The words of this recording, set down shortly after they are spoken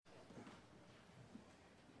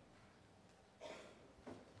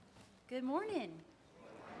Good morning.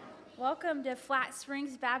 Welcome to Flat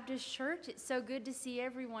Springs Baptist Church. It's so good to see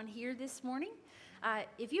everyone here this morning.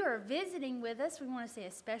 If you are visiting with us, we want to say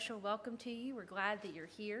a special welcome to you. We're glad that you're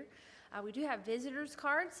here. We do have visitors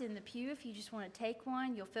cards in the pew. If you just want to take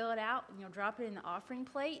one, you'll fill it out and you'll drop it in the offering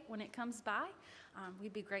plate when it comes by.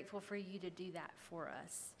 We'd be grateful for you to do that for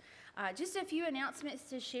us. Just a few announcements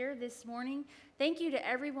to share this morning. Thank you to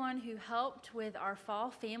everyone who helped with our Fall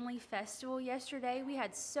Family Festival yesterday. We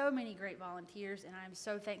had so many great volunteers, and I'm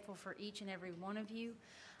so thankful for each and every one of you.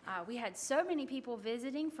 We had so many people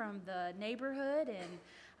visiting from the neighborhood, and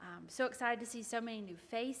so excited to see so many new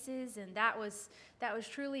faces, and that was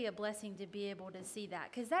truly a blessing to be able to see that,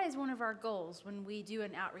 because that is one of our goals when we do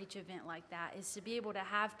an outreach event like that, is to be able to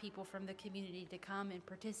have people from the community to come and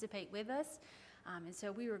participate with us. And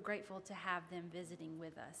so we were grateful to have them visiting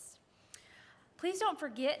with us. Please don't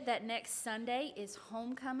forget that next Sunday is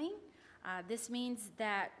homecoming. This means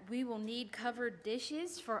that we will need covered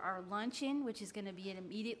dishes for our luncheon, which is going to be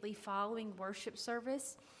immediately following worship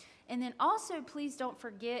service. And then also, please don't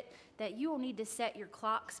forget that you will need to set your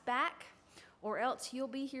clocks back, or else you'll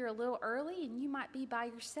be here a little early and you might be by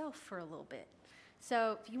yourself for a little bit.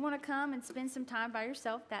 So if you want to come and spend some time by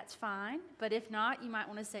yourself, that's fine. But if not, you might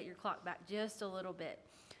want to set your clock back just a little bit.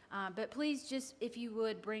 But please just, if you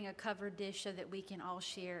would, bring a covered dish so that we can all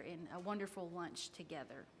share in a wonderful lunch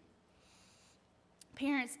together.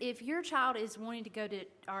 Parents, if your child is wanting to go to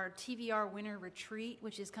our TVR Winter Retreat,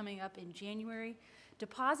 which is coming up in January,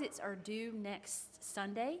 deposits are due next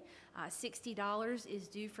Sunday. $60 is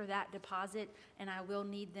due for that deposit, and I will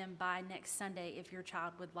need them by next Sunday if your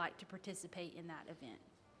child would like to participate in that event.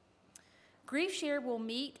 Grief Share will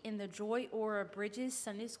meet in the Joy Aura Bridges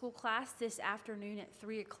Sunday School class this afternoon at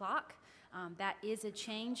 3 o'clock. That is a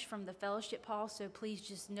change from the fellowship hall, so please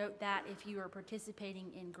just note that if you are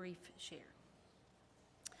participating in Grief Share.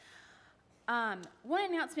 One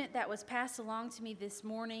announcement that was passed along to me this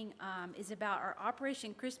morning is about our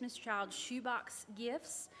Operation Christmas Child shoebox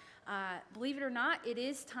gifts. Believe it or not, it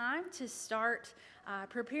is time to start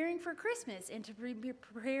preparing for Christmas and to be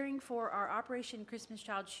preparing for our Operation Christmas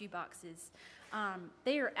Child shoeboxes.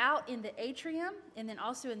 They are out in the atrium and then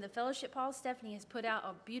also in the fellowship hall. Stephanie has put out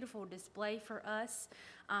a beautiful display for us.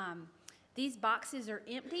 These boxes are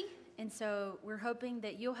empty, and so we're hoping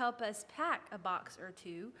that you'll help us pack a box or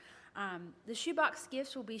two. The shoebox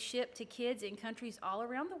gifts will be shipped to kids in countries all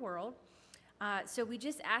around the world. So we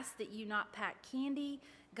just ask that you not pack candy,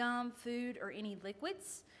 gum, food, or any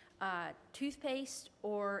liquids, toothpaste,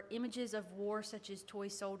 or images of war such as toy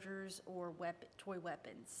soldiers or toy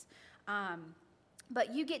weapons.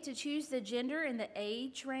 But you get to choose the gender and the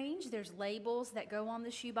age range. There's labels that go on the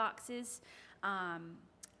shoeboxes,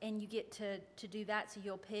 and you get to do that, so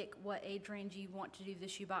you'll pick what age range you want to do the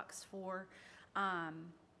shoebox for.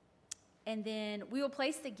 And then we will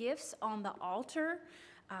place the gifts on the altar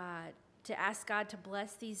to ask God to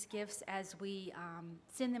bless these gifts as we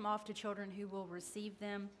send them off to children who will receive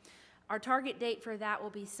them. Our target date for that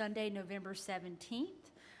will be Sunday, November 17th.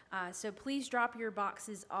 So please drop your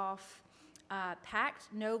boxes off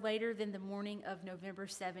packed no later than the morning of November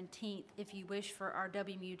 17th if you wish for our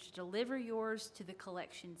WMU to deliver yours to the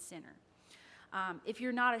collection center. If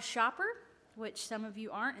you're not a shopper, which some of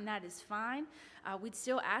you aren't, and that is fine, we'd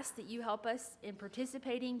still ask that you help us in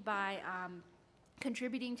participating by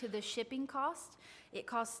contributing to the shipping cost. It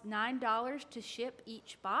costs $9 to ship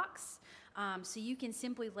each box, so you can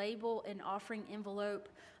simply label an offering envelope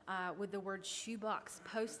with the word shoebox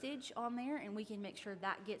postage on there, and we can make sure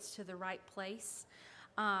that gets to the right place.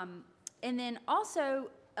 And then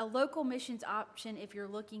also, a local missions option, if you're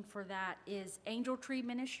looking for that, is Angel Tree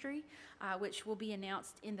Ministry, which will be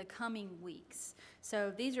announced in the coming weeks.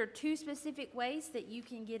 So these are two specific ways that you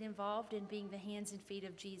can get involved in being the hands and feet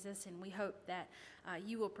of Jesus, and we hope that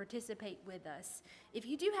you will participate with us. If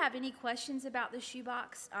you do have any questions about the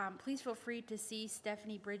shoebox, please feel free to see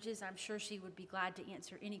Stephanie Bridges. I'm sure she would be glad to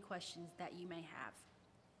answer any questions that you may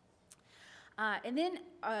have. And then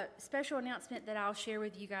a special announcement that I'll share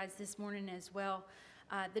with you guys this morning as well.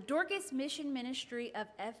 The Dorcas Mission Ministry of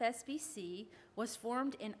FSBC was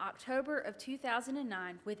formed in October of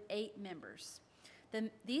 2009 with 8 members.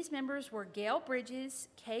 These members were Gail Bridges,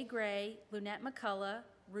 Kay Gray, Lynette McCullough,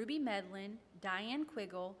 Ruby Medlin, Diane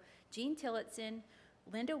Quiggle, Jean Tillotson,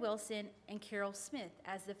 Linda Wilson, and Carol Smith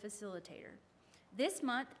as the facilitator. This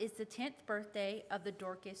month is the 10th birthday of the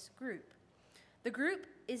Dorcas group. The group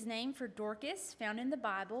is named for Dorcas, found in the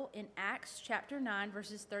Bible in Acts chapter 9,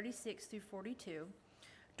 verses 36 through 42.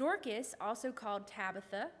 Dorcas, also called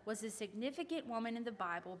Tabitha, was a significant woman in the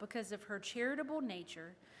Bible because of her charitable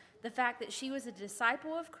nature, the fact that she was a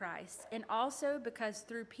disciple of Christ, and also because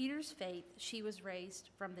through Peter's faith, she was raised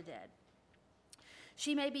from the dead.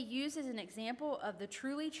 She may be used as an example of the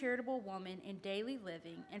truly charitable woman in daily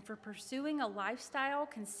living and for pursuing a lifestyle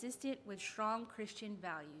consistent with strong Christian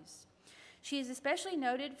values. She is especially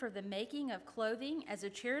noted for the making of clothing as a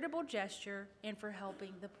charitable gesture and for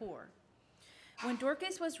helping the poor. When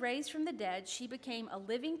Dorcas was raised from the dead, she became a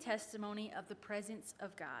living testimony of the presence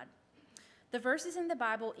of God. The verses in the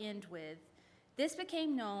Bible end with, "This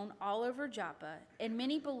became known all over Joppa, and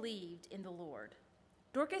many believed in the Lord."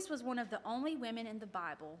 Dorcas was one of the only women in the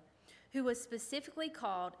Bible who was specifically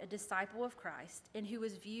called a disciple of Christ and who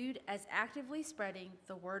was viewed as actively spreading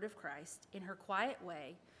the word of Christ in her quiet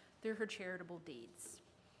way through her charitable deeds.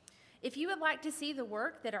 If you would like to see the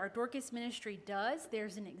work that our Dorcas ministry does,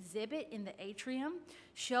 there's an exhibit in the atrium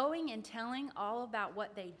showing and telling all about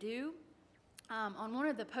what they do. On one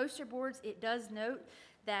of the poster boards, it does note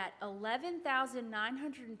that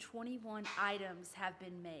 11,921 items have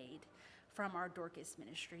been made from our Dorcas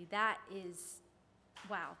ministry. That is,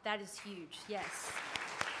 wow, that is huge, yes.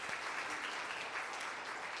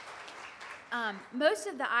 Most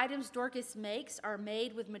of the items Dorcas makes are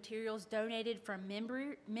made with materials donated from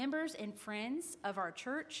members and friends of our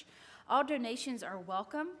church. All donations are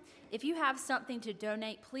welcome. If you have something to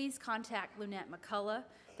donate, please contact Lynette McCullough,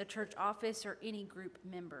 the church office, or any group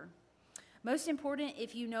member. Most important,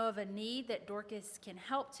 if you know of a need that Dorcas can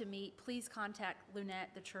help to meet, please contact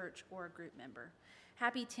Lynette, the church, or a group member.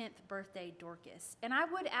 Happy 10th birthday, Dorcas. And I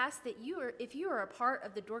would ask that if you are a part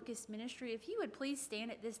of the Dorcas ministry, if you would please stand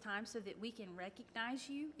at this time so that we can recognize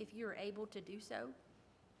you if you are able to do so.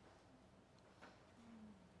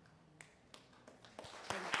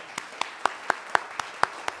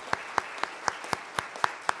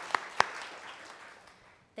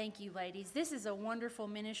 Thank you, ladies. This is a wonderful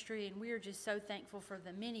ministry, and we are just so thankful for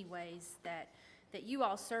the many ways that you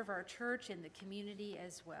all serve our church and the community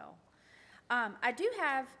as well. I do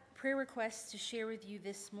have prayer requests to share with you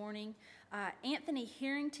this morning. Anthony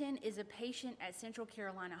Harrington is a patient at Central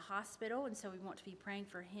Carolina Hospital, and so we want to be praying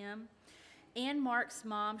for him. Ann Mark's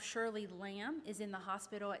mom, Shirley Lamb, is in the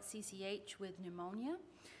hospital at CCH with pneumonia.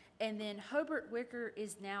 And then Hobart Wicker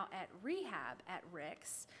is now at rehab at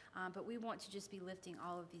Rex, but we want to just be lifting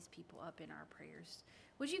all of these people up in our prayers.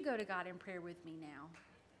 Would you go to God in prayer with me now?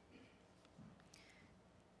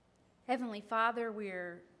 Heavenly Father,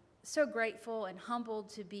 we're so grateful and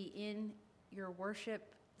humbled to be in your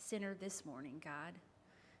worship center this morning, God.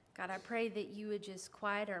 God, I pray that you would just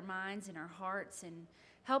quiet our minds and our hearts and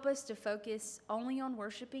help us to focus only on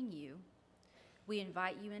worshiping you. We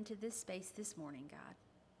invite you into this space this morning, God.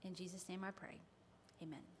 In Jesus' name I pray.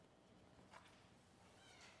 Amen.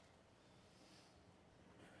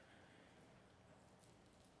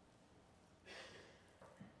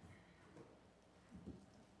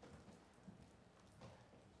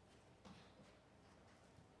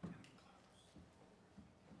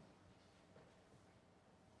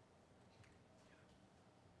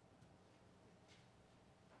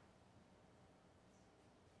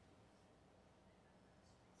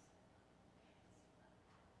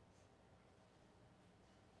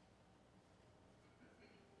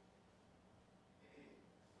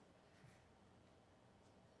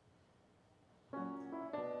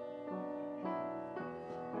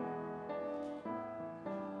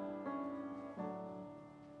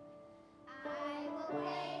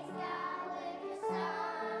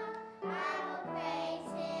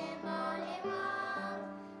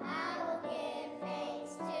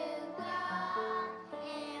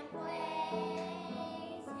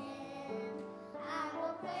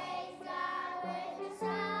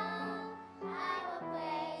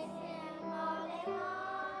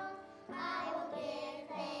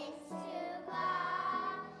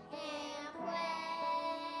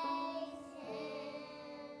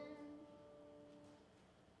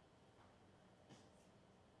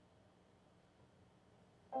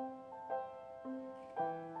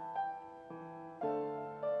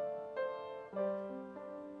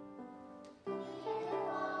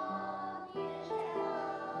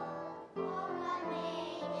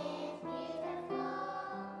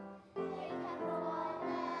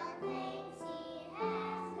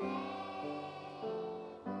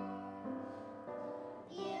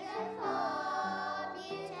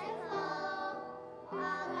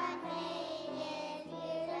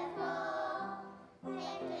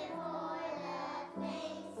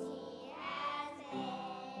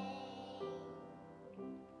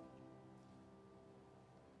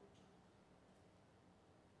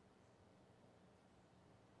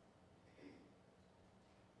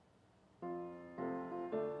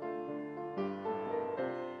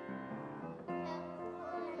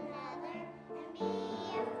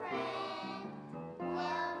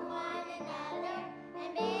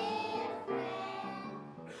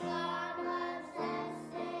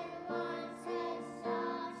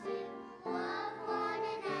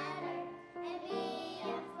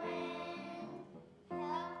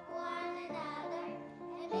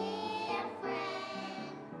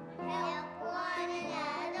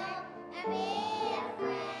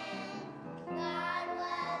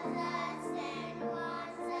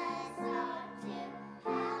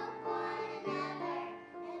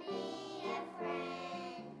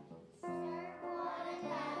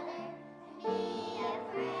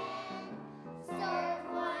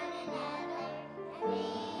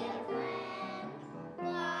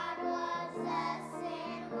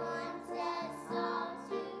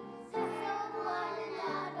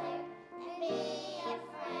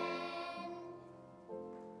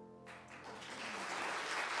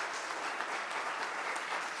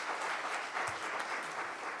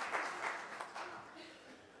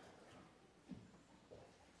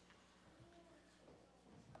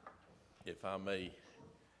 if I may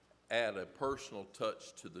add a personal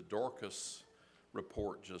touch to the Dorcas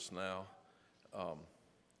report just now.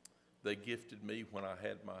 They gifted me, when I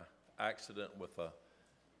had my accident, with a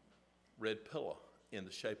red pillow in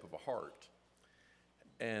the shape of a heart.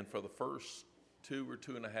 And for the first 2 or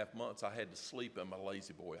 2.5 months, I had to sleep in my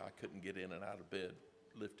lazy boy. I couldn't get in and out of bed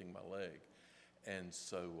lifting my leg. And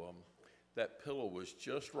so that pillow was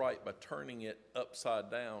just right by turning it upside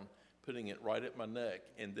down, putting it right at my neck,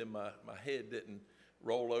 and then my head didn't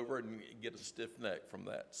roll over and get a stiff neck from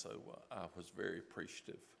that. So I was very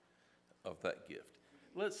appreciative of that gift.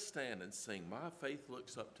 Let's stand and sing My Faith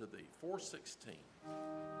Looks Up to Thee, 416.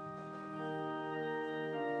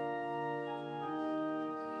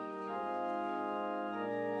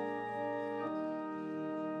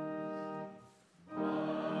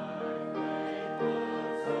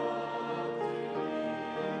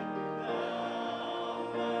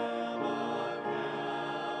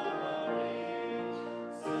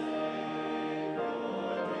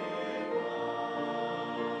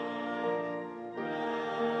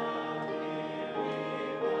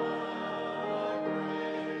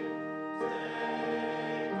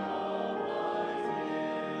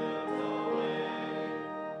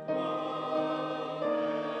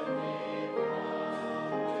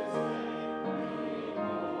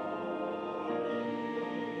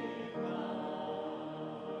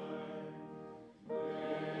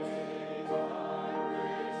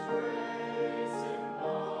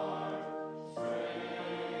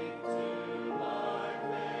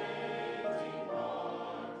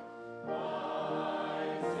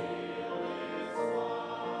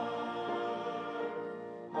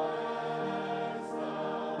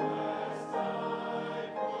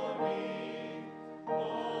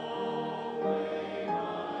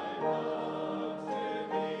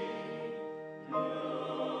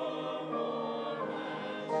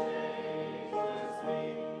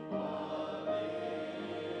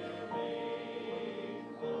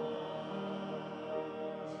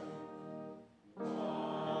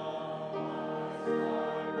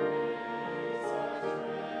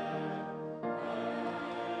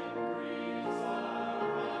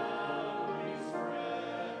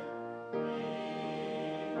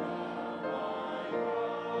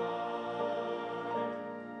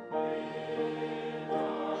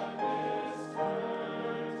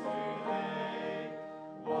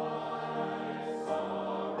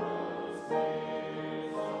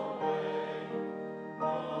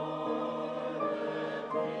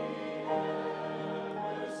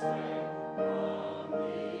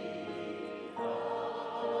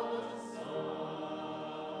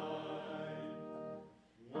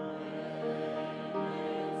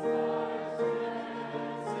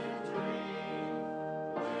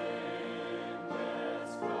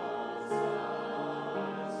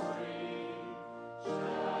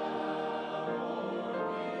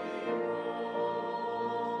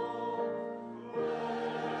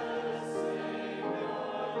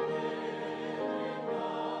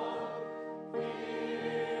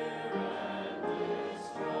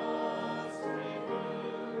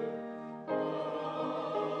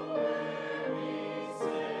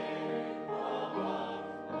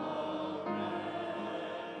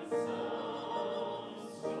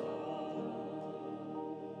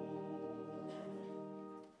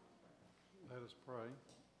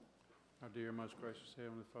 Our dear, most gracious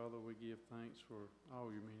Heavenly Father, we give thanks for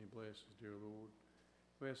all your many blessings, dear Lord.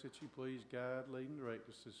 We ask that you please guide, lead, and direct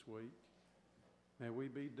us this week. May we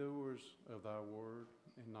be doers of thy word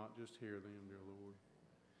and not just hear them, dear Lord.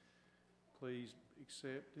 Please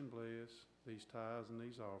accept and bless these tithes and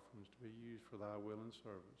these offerings to be used for thy will and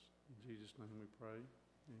service. In Jesus' name we pray.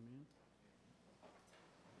 Amen.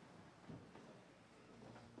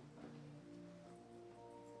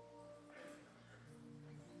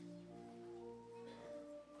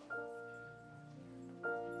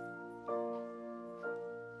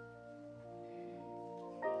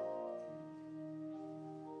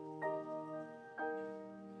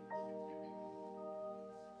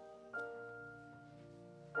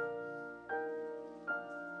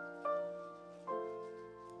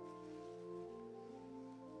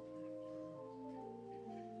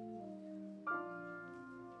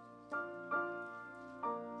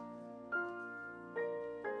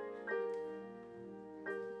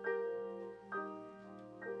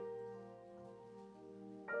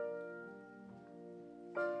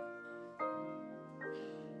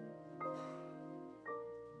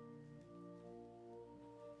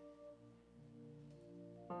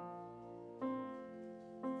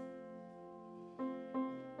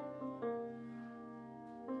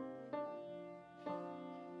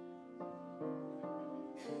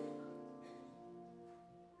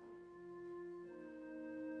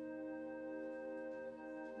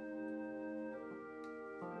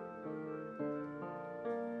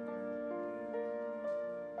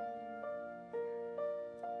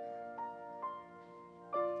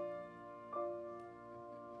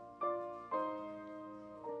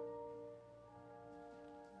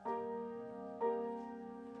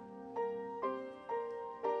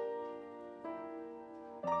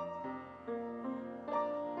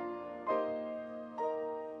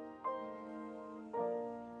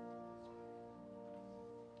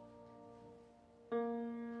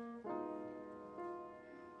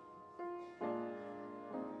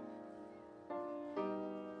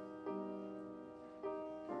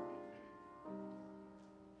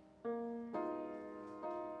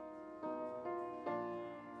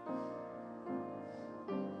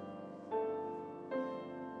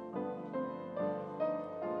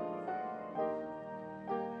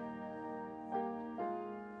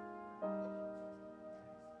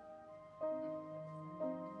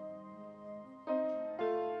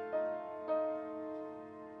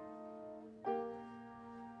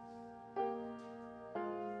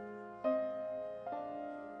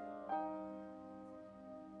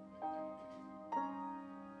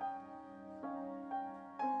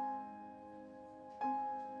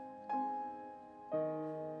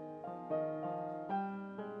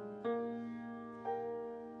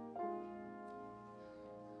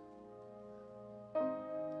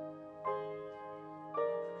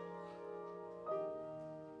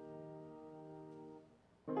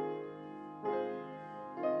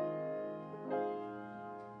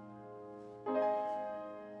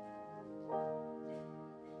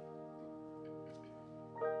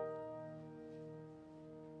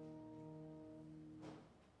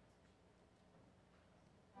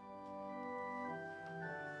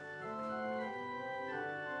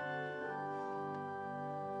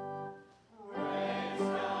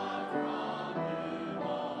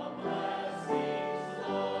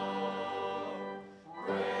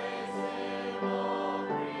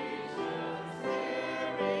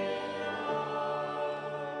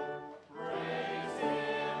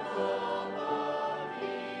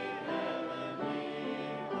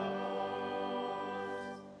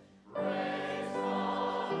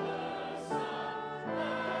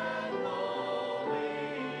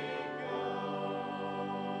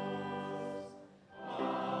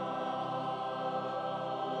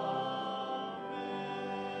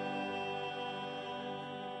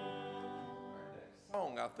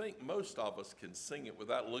 I think most of us can sing it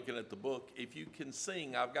without looking at the book. If you can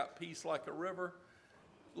sing, I've got peace like a river,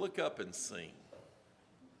 look up and sing.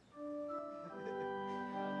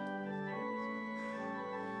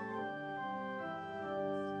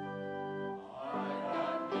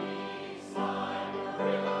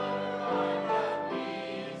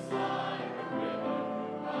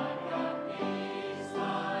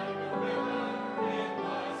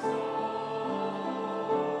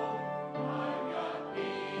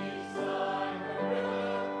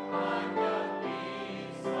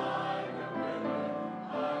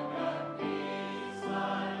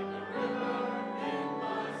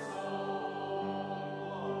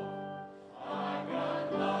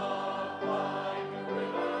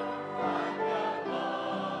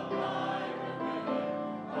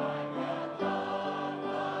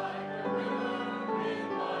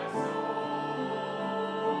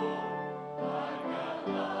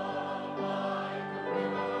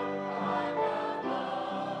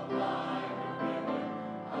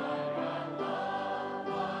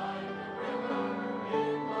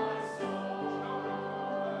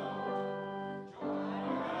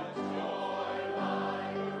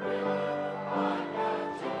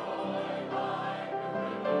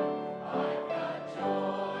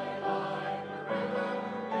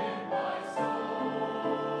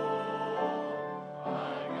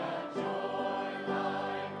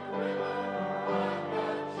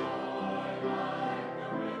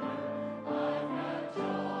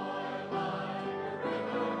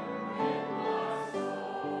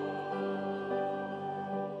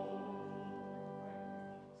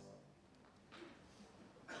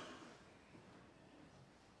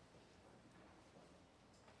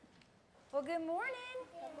 Well, good morning.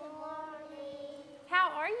 Good morning.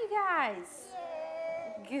 How are you guys?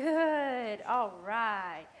 Good. All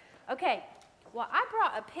right. Okay. Well, I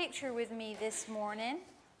brought a picture with me this morning.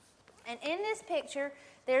 And in this picture,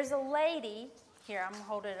 there's a lady. Here, I'm going to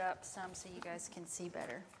hold it up some so you guys can see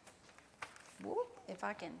better. Whoop, if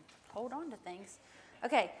I can hold on to things.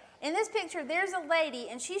 Okay. In this picture, there's a lady,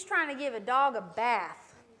 and she's trying to give a dog a bath.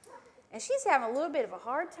 And she's having a little bit of a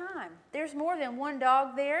hard time. There's more than one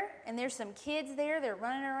dog there, and there's some kids there. They're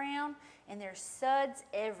running around, and there's suds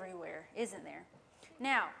everywhere, isn't there?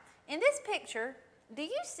 Now, in this picture,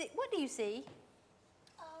 what do you see?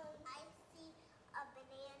 I see a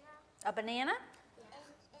banana. A banana?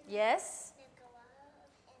 And Yes. a glove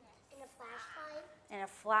and a flashlight. And a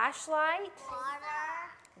flashlight.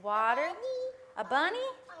 Water. Water. A bunny?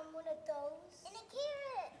 One of those. And a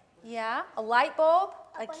carrot. Yeah. A light bulb.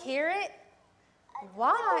 A bunny. carrot. No,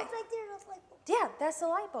 Why? it's right there. Those light bulbs. Yeah, that's the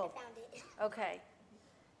light I bulb. found it. Okay.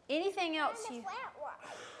 Anything else And you... a flat one.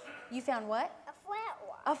 You found what? A flat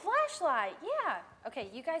one. A flashlight, yeah. Okay,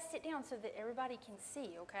 you guys sit down so that everybody can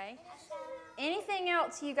see, okay? Anything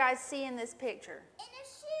else you guys see in this picture?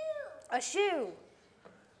 And a shoe. A shoe.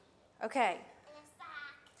 Okay, And a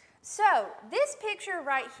sock. so this picture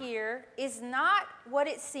right here is not what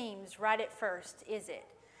it seems right at first, is it?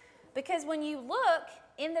 Because when you look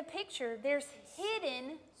in the picture, there's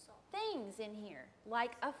hidden things in here,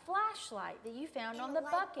 like a flashlight that you found And on a the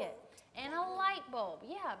light bucket. bulb. And a light bulb,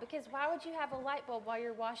 yeah, because why would you have a light bulb while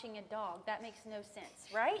you're washing a dog? That makes no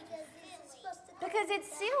sense, right? Because it's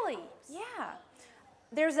silly, yeah.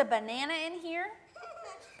 There's a banana in here.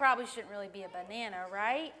 Probably shouldn't really be a banana,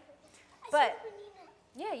 right? But,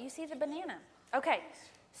 yeah, you see the banana. Okay,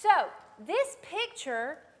 so this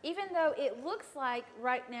picture, even though it looks like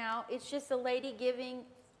right now it's just a lady giving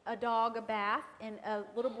a dog a bath and a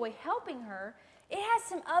little boy helping her, it has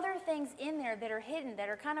some other things in there that are hidden that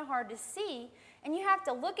are kind of hard to see, and you have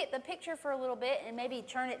to look at the picture for a little bit and maybe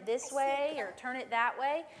turn it this way or turn it that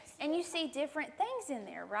way, and you see different things in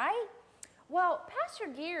there, right? Well,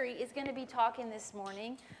 Pastor Gary is going to be talking this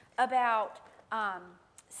morning about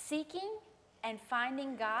seeking and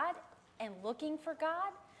finding God and looking for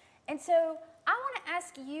God. And so I want to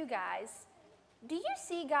ask you guys, do you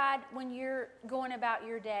see God when you're going about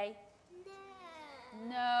your day?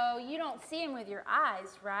 No, you don't see him with your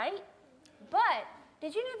eyes, right? But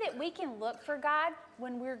did you know that we can look for God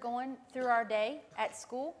when we're going through our day at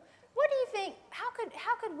school? What do you think? How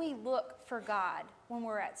could we look for God when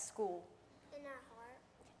we're at school? In our heart.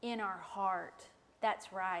 In our heart.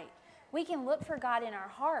 That's right. We can look for God in our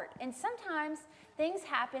heart. And sometimes things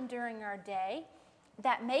happen during our day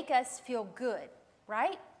that make us feel good,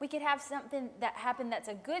 right? We could have something that happen that's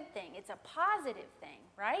a good thing. It's a positive thing,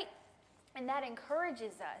 right? And that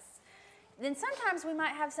encourages us. Then sometimes we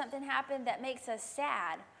might have something happen that makes us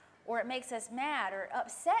sad, or it makes us mad, or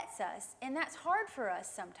upsets us, and that's hard for us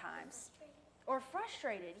sometimes. Or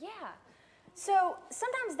frustrated, yeah. So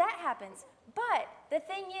sometimes that happens. But the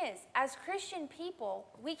thing is, as Christian people,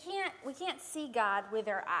 we can't see God with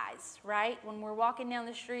our eyes, right? When we're walking down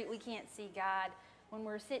the street, we can't see God. When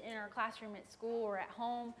we're sitting in our classroom at school or at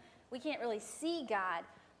home, we can't really see God.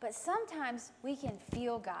 But sometimes we can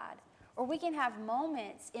feel God. Or we can have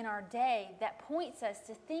moments in our day that points us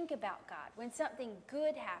to think about God when something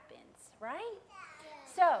good happens, right?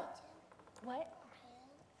 So, what?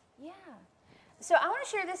 Yeah. So I want to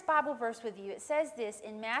share this Bible verse with you. It says this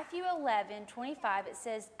in Matthew 11:25. It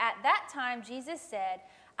says, "At that time Jesus said,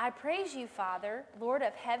 I praise you, Father, Lord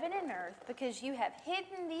of heaven and earth, because you have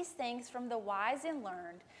hidden these things from the wise and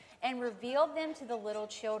learned and revealed them to the little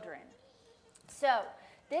children." So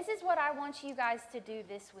this is what I want you guys to do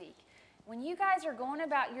this week. When you guys are going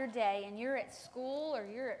about your day and you're at school or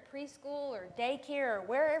you're at preschool or daycare or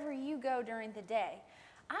wherever you go during the day,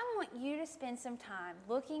 I want you to spend some time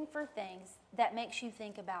looking for things that makes you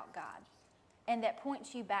think about God and that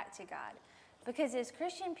points you back to God. Because as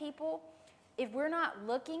Christian people, if we're not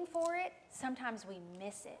looking for it, sometimes we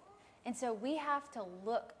miss it. And so we have to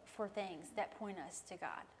look for things that point us to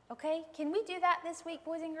God. Okay? Can we do that this week,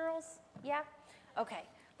 boys and girls? Yeah? Okay.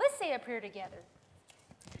 Let's say a prayer together.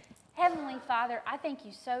 Heavenly Father, I thank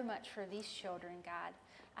you so much for these children, God.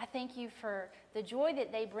 I thank you for the joy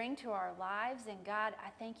that they bring to our lives. And God, I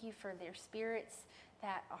thank you for their spirits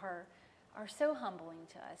that are so humbling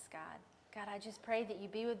to us, God. God, I just pray that you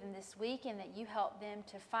be with them this week and that you help them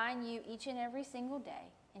to find you each and every single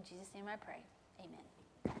day. In Jesus' name I pray. Amen.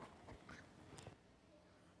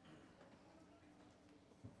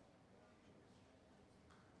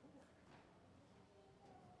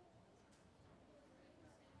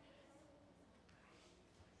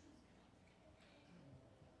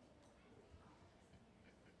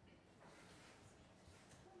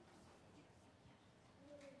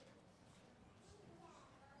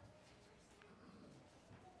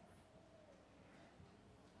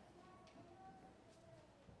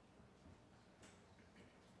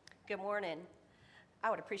 Good morning. I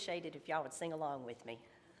would appreciate it if y'all would sing along with me.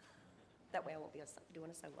 That way I won't be doing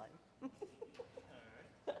a solo.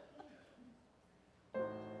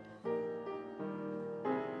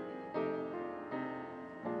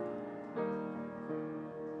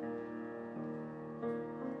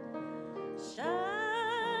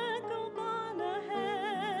 Shackled on a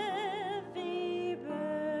heavy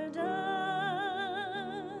burden,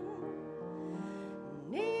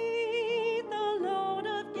 'neath the load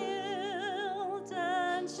of guilt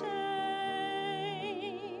and shame.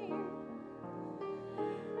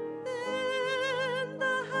 Then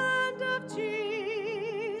the hand of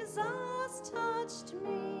Jesus touched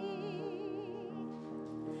me,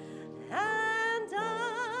 and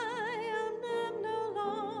I am no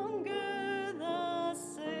longer the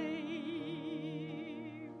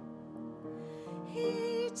same.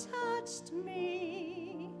 He touched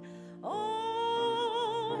me,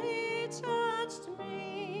 oh, he touched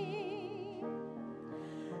me,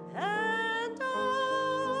 and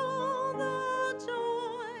all the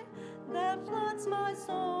joy that floods my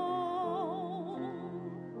soul.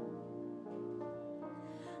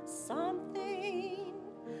 Something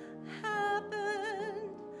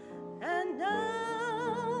happened, and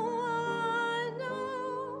now I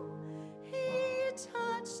know he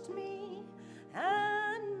touched me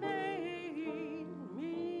and made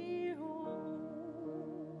me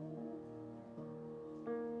whole.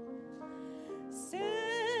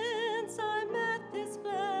 Since I met this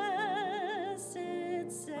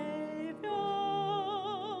blessed Savior,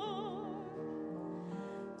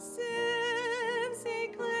 since he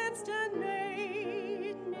cleansed and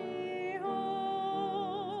made me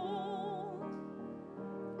whole,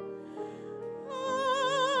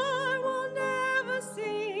 I will never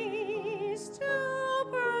cease to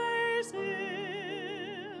praise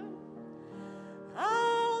him.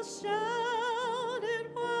 I'll shout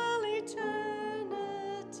it while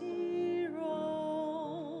eternity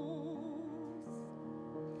rolls.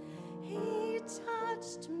 He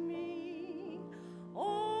touched me,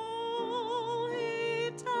 oh,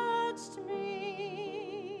 he touched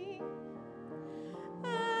me,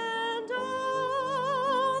 and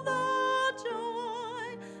all the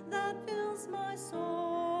joy that fills my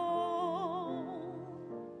soul.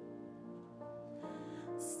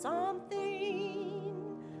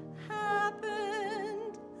 Something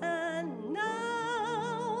happened, and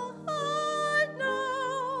now I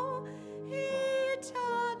know he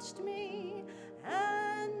touched me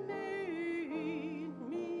and made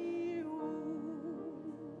me whole.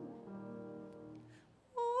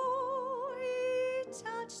 Oh, he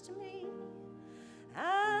touched me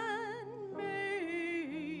and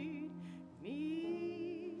made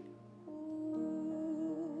me whole.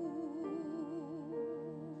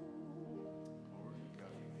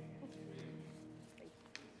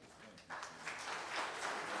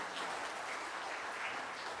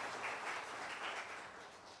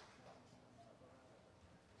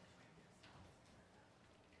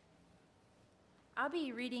 I'll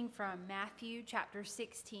be reading from Matthew chapter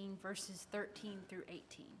 16, verses 13 through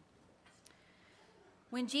 18.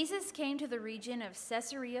 When Jesus came to the region of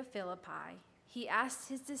Caesarea Philippi, he asked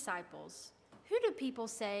his disciples, "Who do people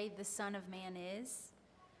say the Son of Man is?"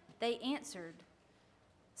 They answered,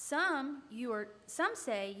 Some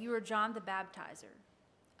say you are John the Baptizer,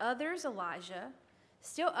 others Elijah,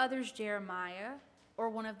 still others Jeremiah,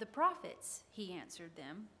 or one of the prophets, he answered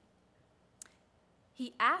them.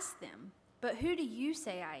 He asked them, "But who do you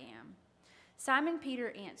say I am?" Simon Peter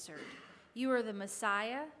answered, "You are the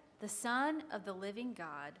Messiah, the Son of the living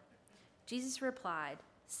God." Jesus replied,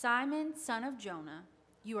 "Simon, son of Jonah,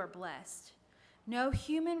 you are blessed. No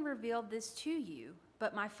human revealed this to you,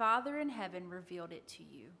 but my Father in heaven revealed it to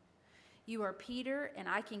you. You are Peter, and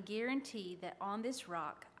I can guarantee that on this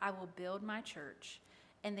rock I will build my church,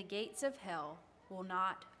 and the gates of hell will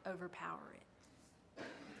not overpower it."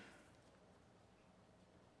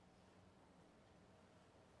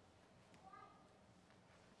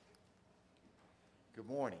 Good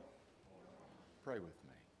morning. Pray with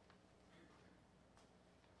me.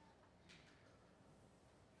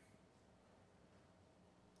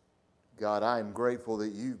 God, I am grateful that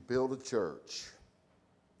you've built a church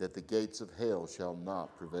that the gates of hell shall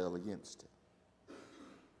not prevail against it.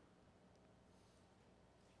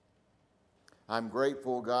 I'm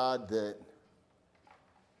grateful, God, that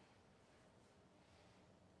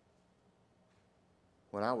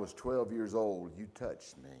when I was 12 years old, you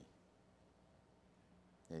touched me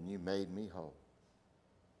and you made me whole.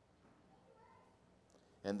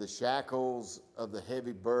 And the shackles of the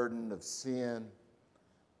heavy burden of sin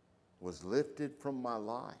was lifted from my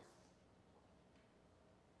life.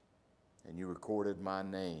 And you recorded my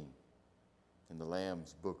name in the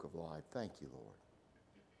Lamb's Book of Life. Thank you, Lord.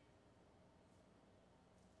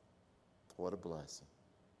 What a blessing.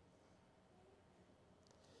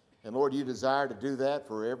 And Lord, you desire to do that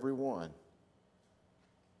for everyone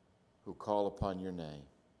who call upon your name,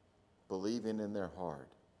 believing in their heart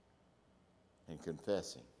and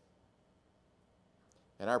confessing.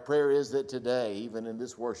 And our prayer is that today, even in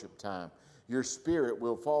this worship time, your Spirit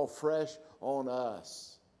will fall fresh on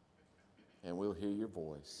us and we'll hear your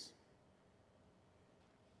voice.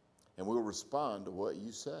 And we'll respond to what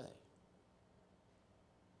you say.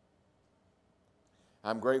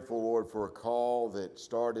 I'm grateful, Lord, for a call that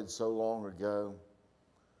started so long ago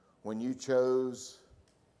when you chose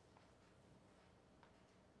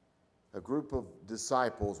a group of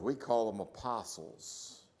disciples. We call them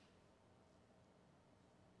apostles.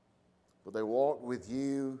 But they walked with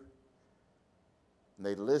you, and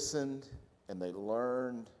they listened, and they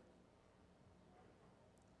learned.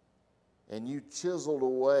 And you chiseled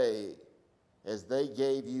away as they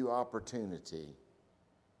gave you opportunity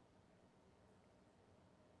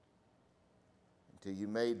until you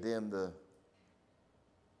made them the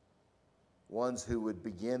ones who would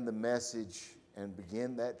begin the message and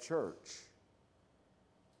begin that church.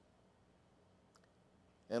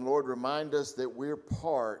 And Lord, remind us that we're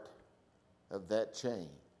part of that chain.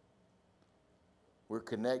 We're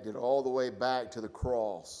connected all the way back to the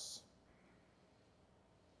cross.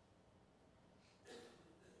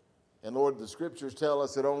 And Lord, the scriptures tell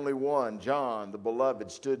us that only one, John, the beloved,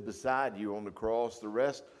 stood beside you on the cross. The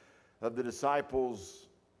rest of the disciples,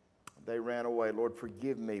 they ran away. Lord,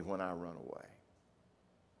 forgive me when I run away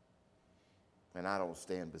and I don't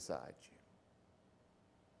stand beside you.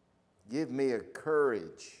 Give me a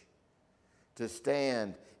courage to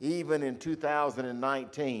stand even in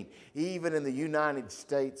 2019, even in the United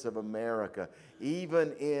States of America,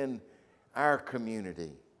 even in our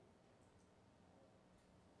community,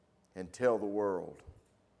 and tell the world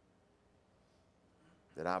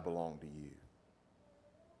that I belong to you.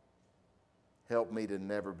 Help me to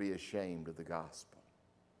never be ashamed of the gospel.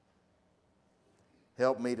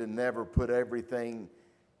 Help me to never put everything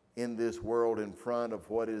in this world in front of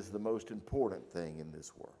what is the most important thing in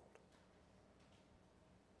this world.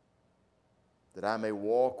 That I may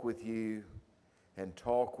walk with you and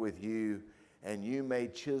talk with you, and you may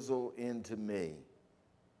chisel into me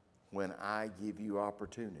when I give you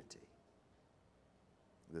opportunity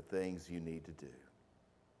the things you need to do.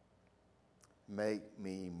 Make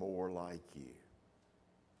me more like you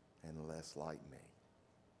and less like me.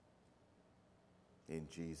 In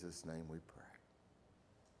Jesus' name we pray.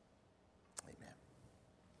 Amen.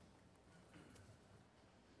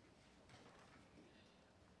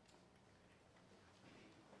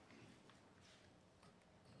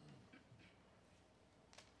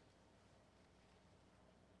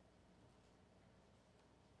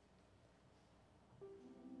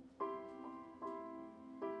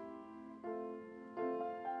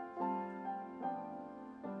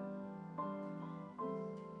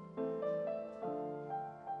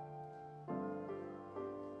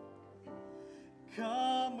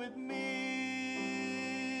 Come with me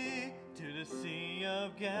to the Sea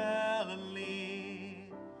of Galilee.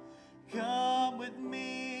 Come with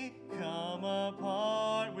me, come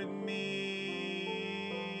apart with me.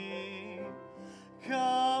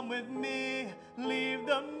 Come with me, leave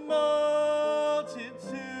the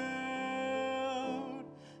multitude.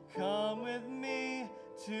 Come with me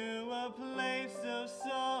to a place of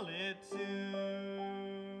solitude.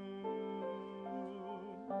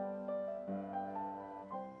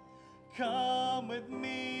 Come with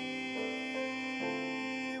me,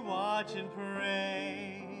 watch and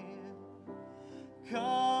pray.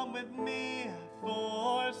 Come with me,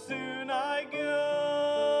 for soon I go.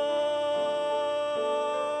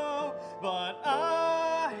 But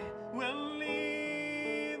I will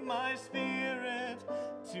leave my spirit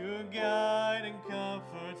to guide and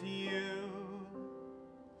comfort you.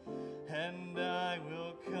 And I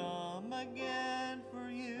will come again for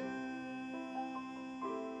you.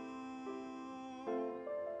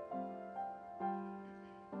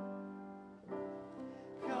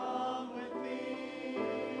 Come with me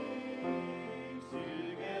to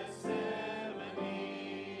Gethsemane.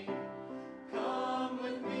 Come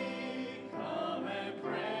with me, come and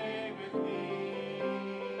pray with me.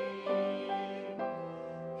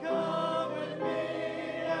 Come with me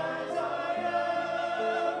as I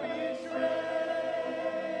am betrayed.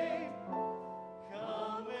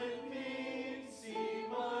 Come with me, see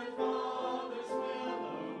my Father's will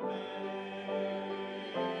obey.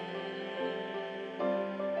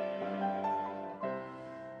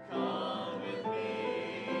 Come with me,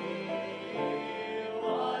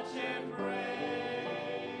 watch and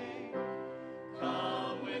pray.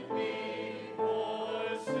 Come with me, for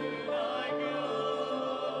soon I go,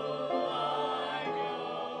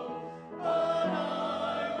 but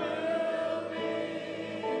I will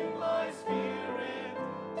leave my spirit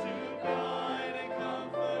to guide and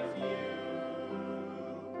comfort you,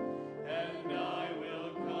 and I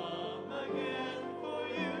will come again for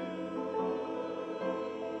you,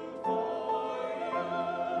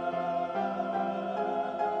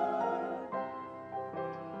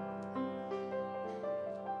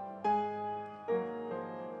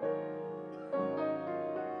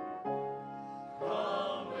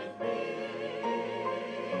 Come with me,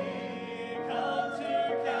 come to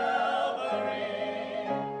Calvary.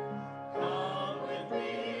 Come with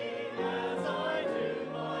me as I do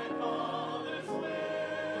my Father's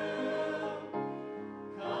will.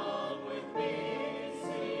 Come with me,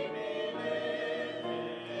 see me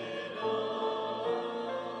lifted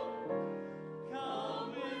up. Come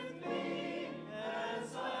with me as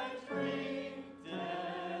I drink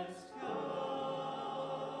death's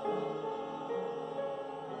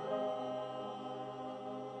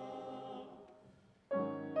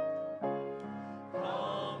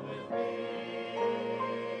Come with me,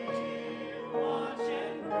 watch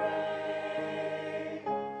and pray.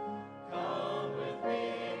 Come with me,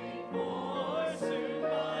 for soon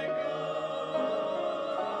I go,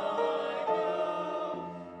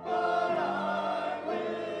 but I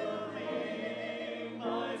will leave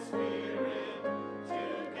my spirit to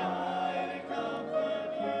guide and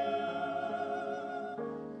comfort you,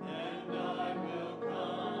 and I will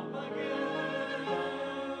come again.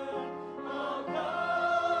 I'll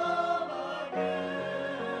come again.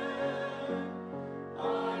 I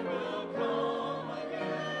will come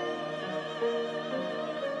again.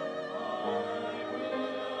 I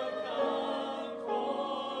will come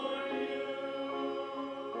for you.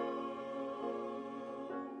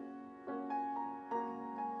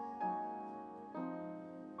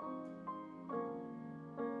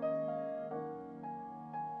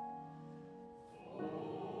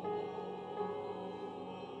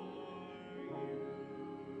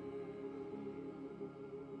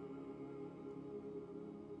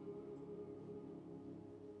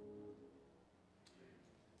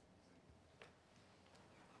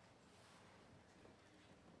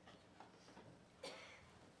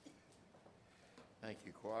 Thank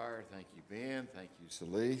you, choir. Thank you, Ben. Thank you,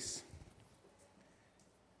 Celise.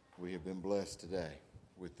 We have been blessed today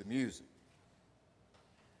with the music.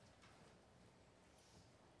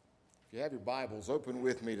 If you have your Bibles, open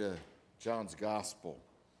with me to John's Gospel,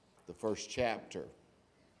 the first chapter.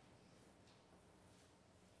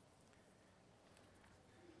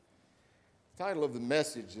 The title of the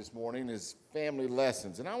message this morning is Family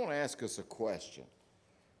Lessons, and I want to ask us a question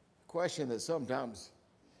that sometimes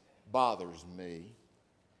bothers me.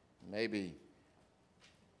 Maybe,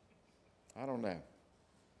 I don't know.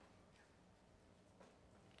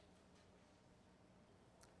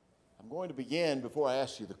 I'm going to begin, before I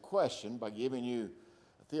ask you the question, by giving you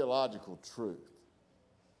a theological truth.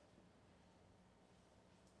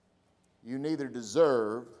 you neither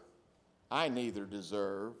deserve, I neither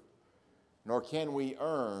deserve, nor can we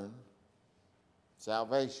earn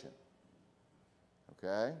salvation.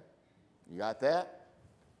 Okay? You got that?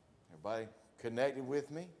 Everybody connected with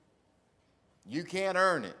me? You can't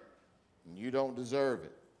earn it, and you don't deserve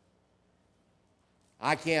it.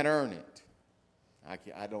 I can't earn it.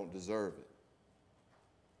 I don't deserve it.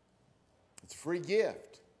 It's a free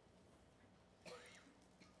gift.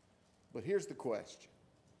 But here's the question.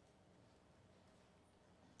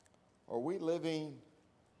 Are we living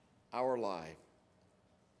our life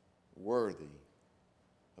worthy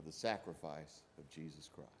of the sacrifice of Jesus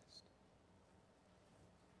Christ?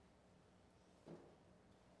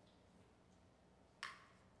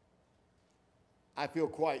 I feel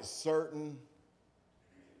quite certain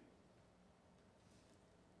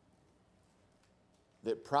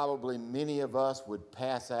that probably many of us would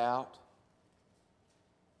pass out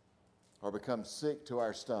or become sick to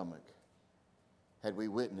our stomach had we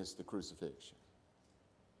witnessed the crucifixion.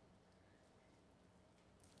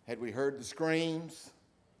 Had we heard the screams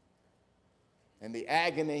and the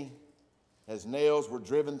agony as nails were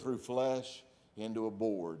driven through flesh into a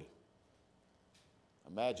board.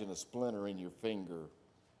 Imagine a splinter in your finger,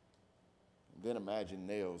 and then imagine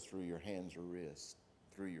nails through your hands or wrists,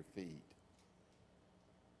 through your feet.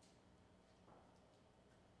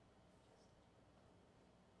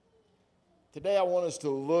 Today I want us to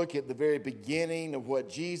look at the very beginning of what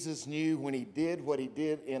Jesus knew when he did what he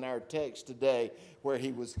did in our text today, where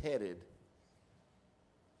he was headed.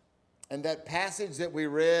 And that passage that we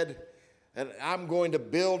read, and I'm going to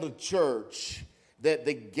build a church that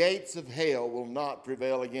the gates of hell will not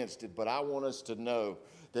prevail against it. But I want us to know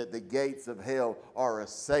that the gates of hell are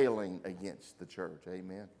assailing against the church.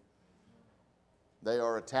 Amen. They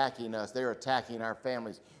are attacking us. They're attacking our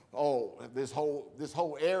families. Oh, this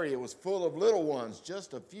whole area was full of little ones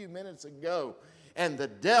just a few minutes ago. And the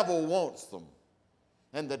devil wants them.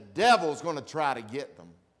 And the devil's going to try to get them.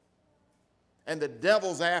 And the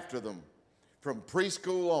devil's after them from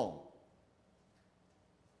preschool on.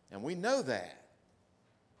 And we know that.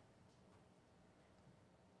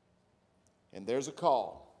 And there's a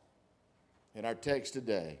call in our text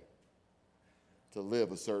today to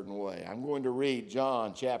live a certain way. I'm going to read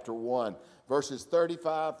John chapter 1, verses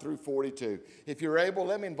 35 through 42. If you're able,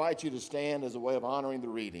 let me invite you to stand as a way of honoring the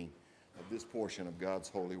reading of this portion of God's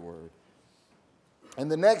holy word.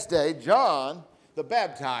 And the next day, John, the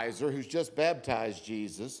baptizer, who's just baptized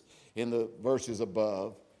Jesus in the verses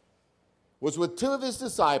above, was with two of his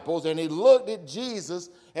disciples, and he looked at Jesus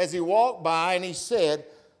as he walked by, and he said,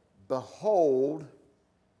 "Behold,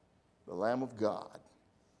 the Lamb of God."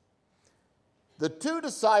 The two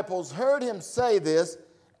disciples heard him say this,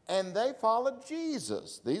 and they followed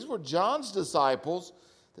Jesus. These were John's disciples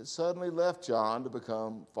that suddenly left John to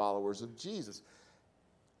become followers of Jesus.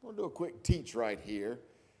 I'm going to do a quick teach right here.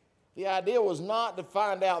 The idea was not to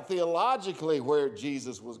find out theologically where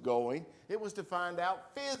Jesus was going. It was to find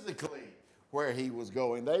out physically where he was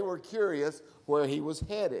going. They were curious where he was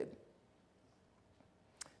headed.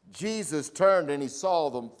 Jesus turned and he saw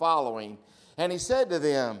them following, and he said to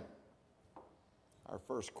them, our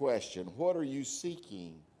first question, "What are you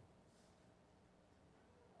seeking?"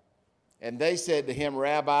 And they said to him,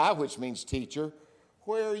 "Rabbi," which means teacher,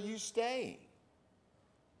 "where are you staying?"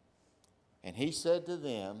 And he said to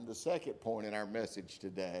them, the second point in our message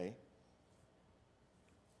today,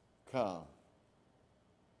 "Come,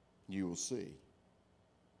 you will see."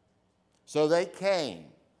 So they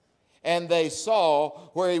came, and they saw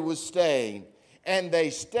where he was staying, and they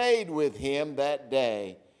stayed with him that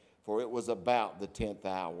day, for it was about the 10th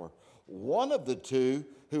hour. One of the two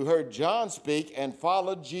who heard John speak and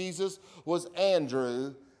followed Jesus was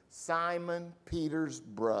Andrew, Simon Peter's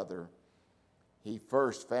brother. He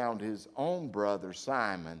first found his own brother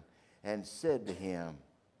Simon and said to him,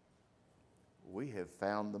 "We have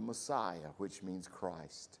found the Messiah," which means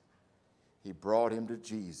Christ. He brought him to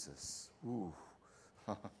Jesus. Ooh,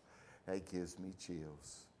 that gives me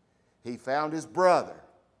chills. He found his brother,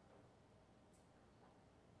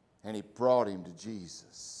 and he brought him to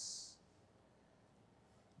Jesus.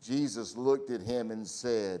 Jesus looked at him and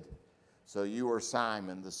said, "So you are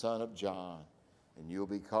Simon, the son of John, and you'll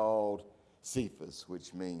be called Cephas,"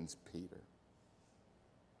 which means Peter.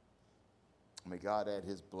 May God add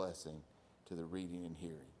his blessing to the reading and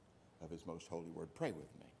hearing of his most holy word. Pray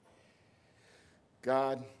with me.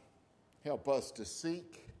 God, help us to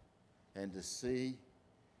seek and to see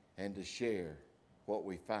and to share what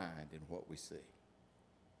we find and what we see.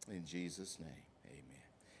 In Jesus' name, amen.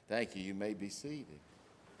 Thank you. You may be seated.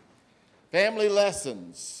 Family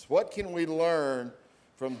lessons. What can we learn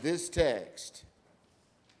from this text?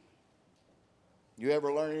 You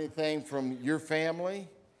ever learn anything from your family?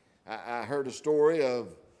 I heard a story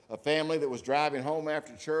of a family that was driving home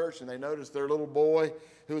after church, and they noticed their little boy,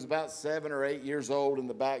 who was about 7 or 8 years old, in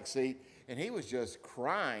the back seat, and he was just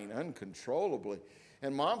crying uncontrollably.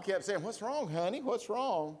 And Mom kept saying, "What's wrong, honey? What's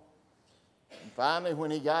wrong?" And finally,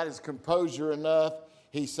 when he got his composure enough,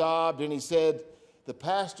 he sobbed and he said, "The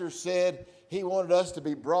pastor said he wanted us to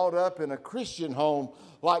be brought up in a Christian home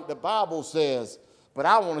like the Bible says, but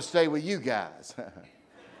I want to stay with you guys."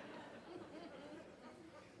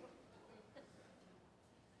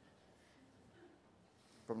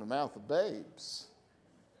 From the mouth of babes.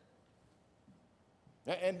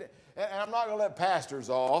 And I'm not going to let pastors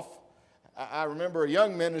off. I remember a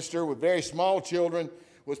young minister with very small children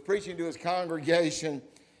was preaching to his congregation,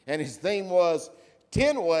 and his theme was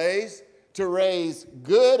 10 ways to raise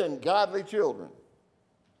good and godly children.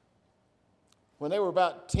 When they were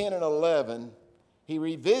about 10 and 11, he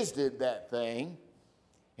revisited that thing,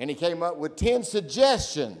 and he came up with 10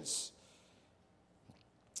 suggestions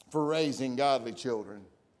for raising godly children.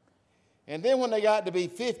 And then when they got to be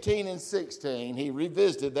 15 and 16, he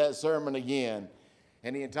revisited that sermon again,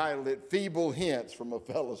 and he entitled it "Feeble Hints from a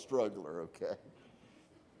Fellow Struggler," okay?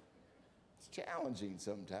 It's challenging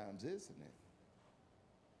sometimes, isn't it?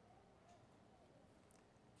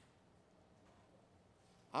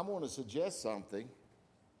 I want to suggest something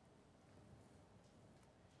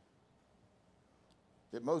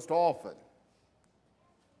that most often,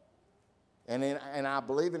 and I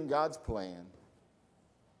believe in God's plan,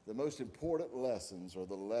 the most important lessons are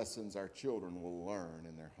the lessons our children will learn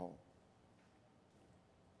in their home.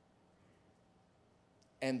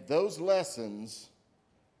 And those lessons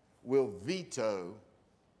will veto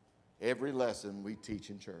every lesson we teach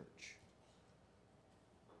in church.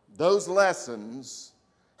 Those lessons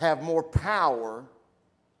have more power.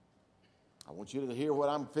 I want you to hear what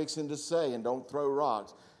I'm fixing to say and don't throw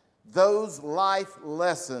rocks. Those life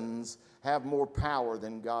lessons have more power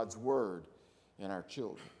than God's word in our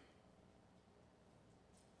children.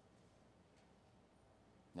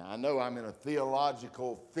 Now, I know I'm in a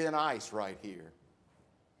theological thin ice right here,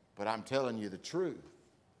 but I'm telling you the truth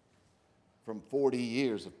from 40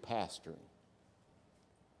 years of pastoring.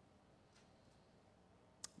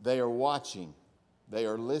 They are watching, they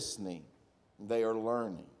are listening, they are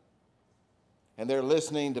learning. And they're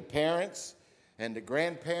listening to parents and to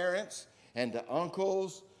grandparents and to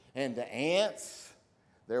uncles and to aunts.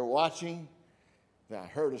 They're watching. I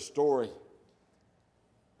heard a story.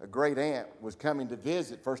 A great aunt was coming to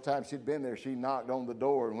visit. First time she'd been there, she knocked on the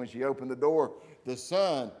door. And when she opened the door, the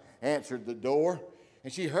son answered the door.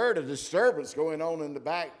 And she heard a disturbance going on in the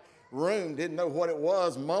back room. Didn't know what it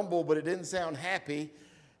was, mumbled, but it didn't sound happy.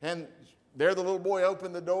 And there the little boy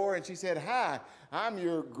opened the door and she said, "Hi, I'm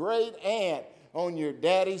your great aunt on your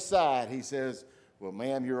daddy's side." He says, "Well,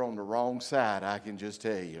 ma'am, you're on the wrong side, I can just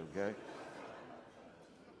tell you, okay?"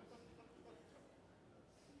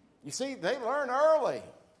 You see, they learn early.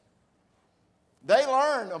 They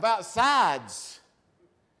learn about sides.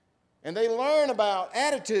 And they learn about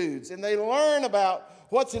attitudes. And they learn about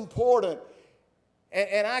what's important.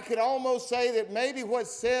 And I could almost say that maybe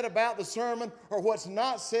what's said about the sermon or what's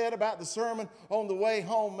not said about the sermon on the way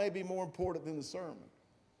home may be more important than the sermon.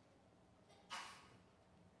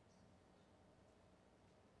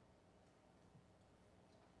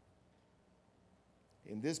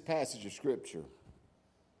 In this passage of Scripture,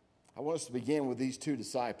 I want us to begin with these two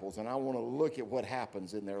disciples, and I want to look at what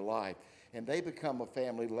happens in their life. And they become a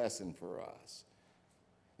family lesson for us.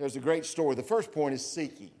 There's a great story. The first point is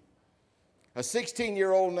seeking. A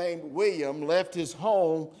 16-year-old named William left his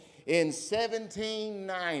home in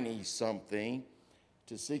 1790-something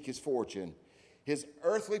to seek his fortune. His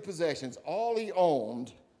earthly possessions, all he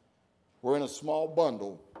owned, were in a small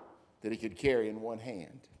bundle that he could carry in one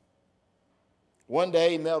hand. One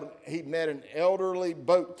day he met an elderly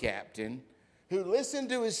boat captain who listened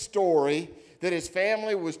to his story that his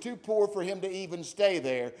family was too poor for him to even stay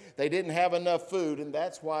there. They didn't have enough food, and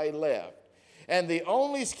that's why he left. And the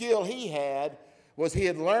only skill he had was he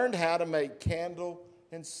had learned how to make candle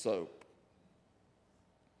and soap.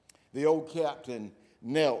 The old captain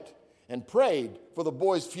knelt and prayed for the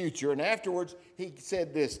boy's future, and afterwards he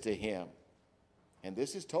said this to him, and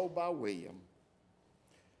this is told by William.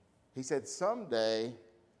 He said, "Someday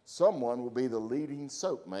someone will be the leading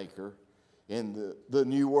soap maker in the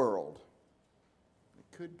new world. It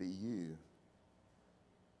could be you.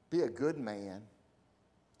 Be a good man.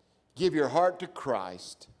 Give your heart to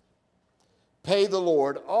Christ. Pay the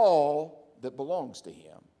Lord all that belongs to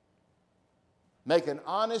him. Make an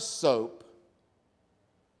honest soap.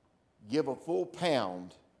 Give a full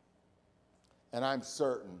pound. And I'm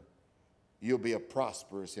certain you'll be a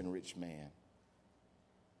prosperous and rich man.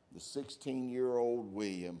 The 16-year-old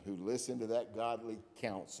William who listened to that godly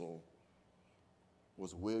counsel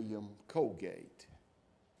was William Colgate,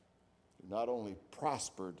 who not only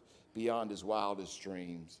prospered beyond his wildest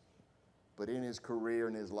dreams, but in his career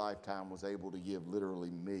and his lifetime was able to give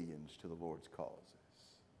literally millions to the Lord's causes.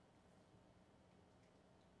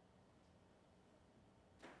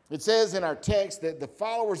 It says in our text that the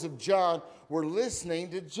followers of John were listening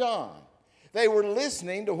to John. They were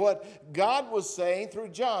listening to what God was saying through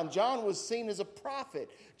John. John was seen as a prophet.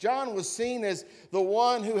 John was seen as the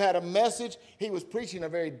one who had a message. He was preaching a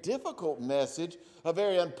very difficult message, a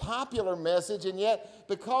very unpopular message, and yet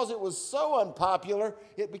because it was so unpopular,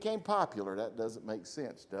 it became popular. That doesn't make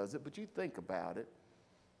sense, does it? But you think about it.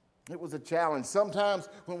 It was a challenge. Sometimes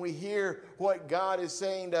when we hear what God is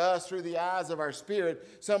saying to us through the eyes of our spirit,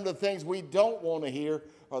 some of the things we don't want to hear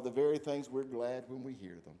are the very things we're glad when we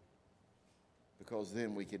hear them, because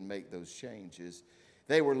then we can make those changes.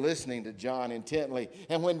 They were listening to John intently.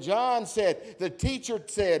 And when John said, the teacher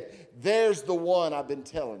said, there's the one I've been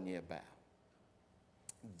telling you about.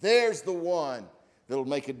 There's the one that'll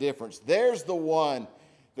make a difference. There's the one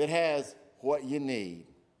that has what you need.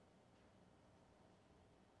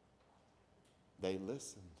 They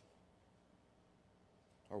listened.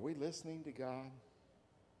 Are we listening to God?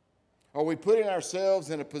 Are we putting ourselves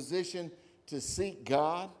in a position to seek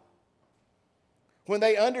God? When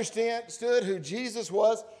they understood who Jesus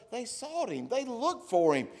was, they sought him. They looked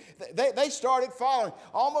for him. They started following,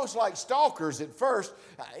 almost like stalkers at first.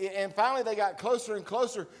 And finally they got closer and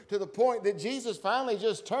closer to the point that Jesus finally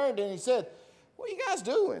just turned and he said, "What are you guys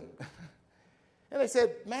doing?" And they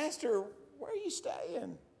said, "Master, where are you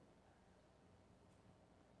staying?"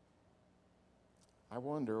 I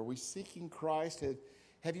wonder, are we seeking Christ?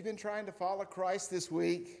 Have you been trying to follow Christ this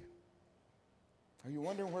week? Are you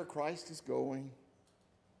wondering where Christ is going?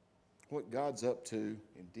 What God's up to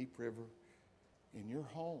in Deep River, in your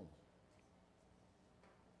home?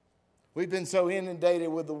 We've been so inundated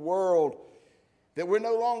with the world that we're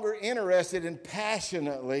no longer interested in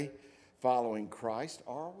passionately following Christ,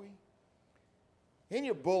 are we? In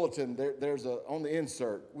your bulletin, there's on the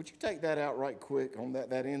insert. Would you take that out right quick on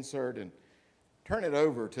that insert and turn it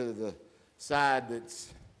over to the side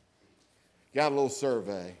that's got a little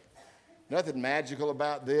survey. Nothing magical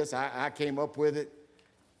about this. I came up with it.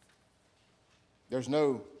 There's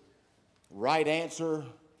no right answer,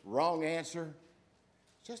 wrong answer.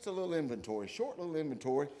 Just a little inventory, short little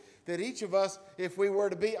inventory that each of us, if we were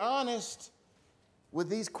to be honest with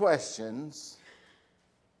these questions,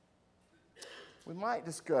 we might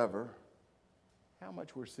discover how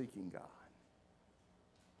much we're seeking God.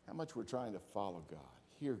 How much we're trying to follow God,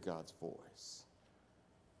 hear God's voice.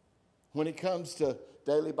 When it comes to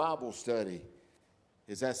daily Bible study,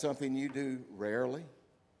 is that something you do rarely,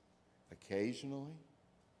 occasionally,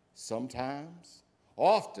 sometimes,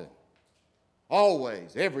 often,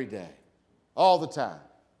 always, every day, all the time?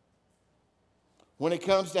 When it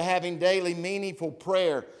comes to having daily meaningful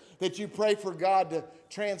prayer, that you pray for God to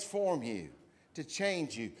transform you, to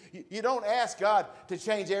change you. You don't ask God to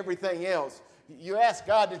change everything else. You ask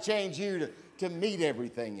God to change you to meet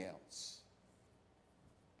everything else.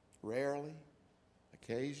 Rarely,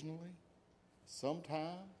 occasionally,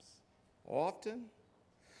 sometimes, often.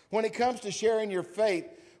 When it comes to sharing your faith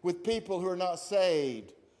with people who are not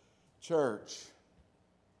saved, church,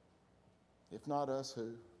 if not us,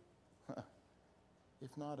 who?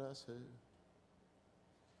 If not us, who?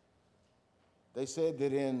 They said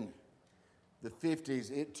that in the 50s,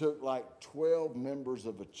 it took like 12 members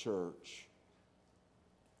of a church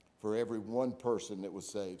for every one person that was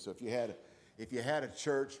saved. So if you had a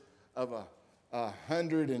church of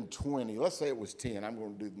 120, let's say it was 10, I'm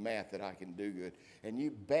going to do the math that I can do good, and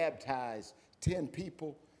you baptize 10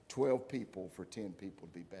 people, 12 people for 10 people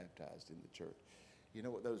to be baptized in the church. You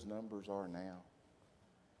know what those numbers are now?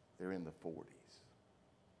 They're in the 40s.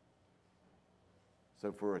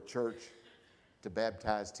 So for a church to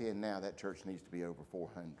baptize 10 now, that church needs to be over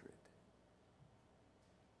 400.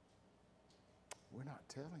 We're not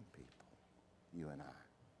telling people, you and I.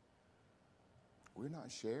 We're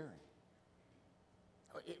not sharing.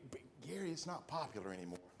 Gary, it's not popular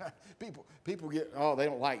anymore. People get, they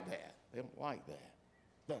don't like that. They don't like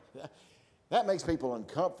that. That makes people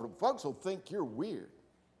uncomfortable. Folks will think you're weird.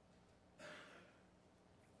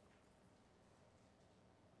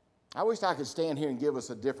 I wish I could stand here and give us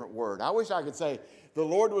a different word. I wish I could say, the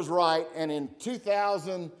Lord was right, and in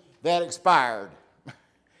 2000, that expired.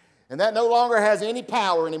 And that no longer has any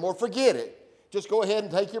power anymore. Forget it. Just go ahead and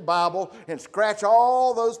take your Bible and scratch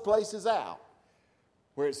all those places out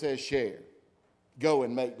where it says share. Go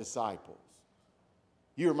and make disciples.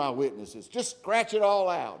 You're my witnesses. Just scratch it all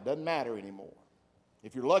out. Doesn't matter anymore.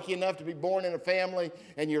 If you're lucky enough to be born in a family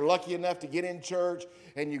and you're lucky enough to get in church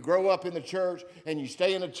and you grow up in the church and you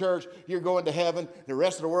stay in the church, you're going to heaven. The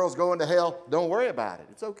rest of the world's going to hell. Don't worry about it.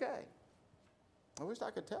 It's okay. I wish I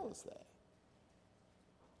could tell us that.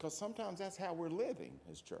 Because sometimes that's how we're living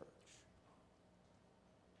as church.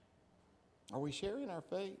 Are we sharing our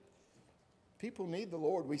faith? People need the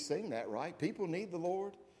Lord. We sing that, right? People need the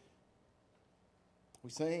Lord. We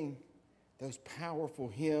sing those powerful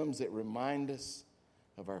hymns that remind us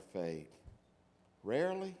of our faith.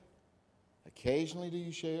 Rarely, occasionally do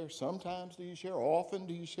you share. Sometimes do you share. Often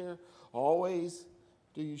do you share. Always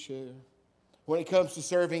do you share. When it comes to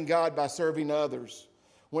serving God by serving others.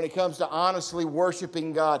 When it comes to honestly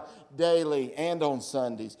worshiping God daily and on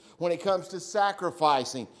Sundays. When it comes to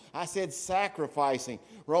sacrificing. I said sacrificing.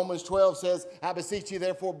 Romans 12 says, I beseech you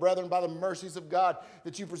therefore, brethren, by the mercies of God,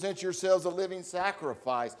 that you present yourselves a living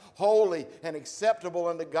sacrifice, holy and acceptable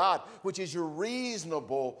unto God, which is your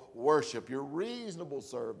reasonable worship, your reasonable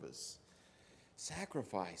service.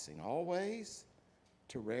 Sacrificing always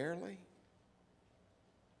to rarely.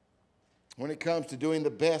 When it comes to doing the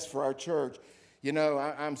best for our church, you know,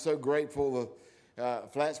 I'm so grateful.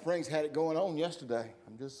 Flat Springs had it going on yesterday.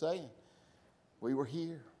 I'm just saying. We were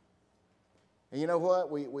here. And you know what?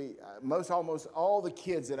 Almost all the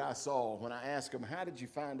kids that I saw, when I asked them, how did you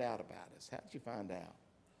find out about us? How did you find out?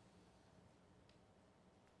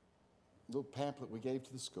 A little pamphlet we gave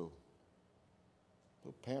to the school.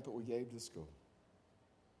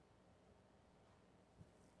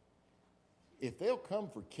 If they'll come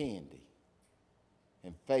for candy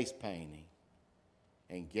and face painting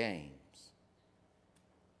and games,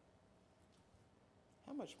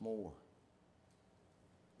 how much more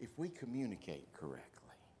if we communicate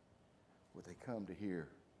correctly would they come to hear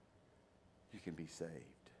you can be saved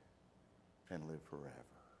and live forever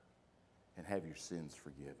and have your sins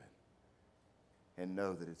forgiven and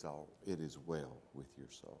know that it is well with your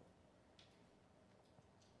soul.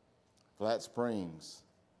 Flat Springs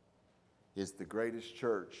is the greatest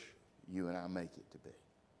church you and I make it to be.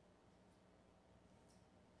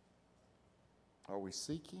 Are we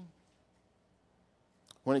seeking?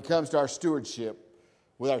 When it comes to our stewardship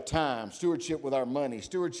with our time, stewardship with our money,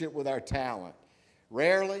 stewardship with our talent,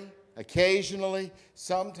 rarely, occasionally,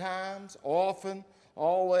 sometimes, often,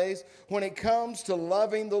 always, when it comes to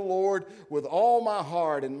loving the Lord with all my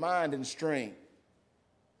heart and mind and strength.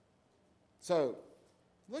 So,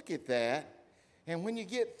 look at that. And when you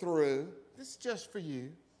get through, this is just for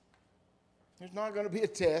you. There's not going to be a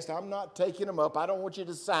test. I'm not taking them up. I don't want you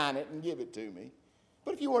to sign it and give it to me.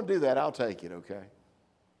 But if you want to do that, I'll take it, okay?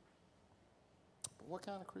 But what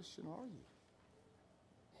kind of Christian are you?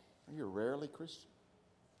 Are you a rarely Christian?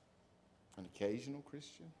 An occasional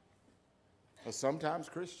Christian? A sometimes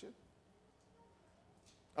Christian?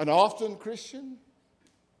 An often Christian?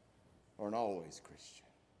 Or an always Christian?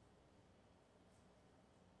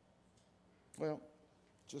 Well,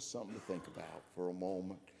 just something to think about for a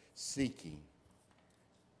moment. Seeking.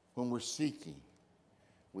 When we're seeking,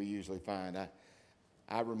 we usually find.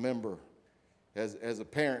 I remember as a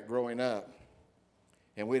parent growing up,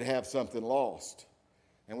 and we'd have something lost,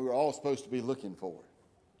 and we were all supposed to be looking for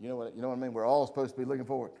it. You know what I mean? We're all supposed to be looking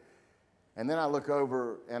for it. And then I look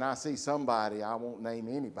over and I see somebody, I won't name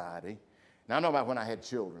anybody. Now I know about when I had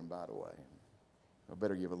children, by the way. I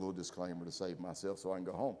better give a little disclaimer to save myself so I can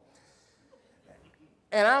go home.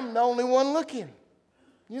 And I'm the only one looking.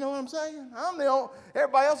 You know what I'm saying?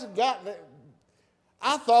 Everybody else had got it.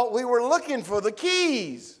 I thought we were looking for the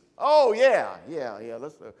keys. Oh, yeah.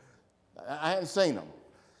 I hadn't seen them.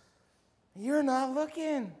 You're not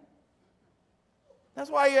looking. That's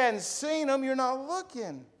why you hadn't seen them. You're not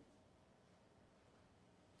looking.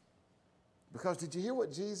 Because did you hear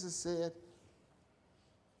what Jesus said?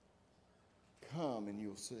 Come and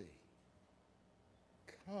you'll see.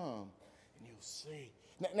 Come and you'll see.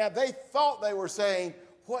 Now they thought they were saying,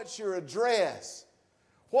 what's your address?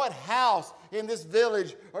 What house in this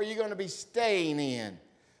village are you going to be staying in?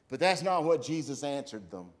 But that's not what Jesus answered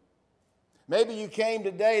them. Maybe you came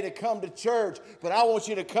today to come to church, but I want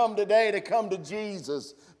you to come today to come to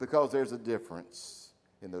Jesus, because there's a difference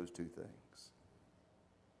in those two things.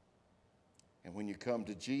 And when you come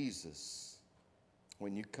to Jesus,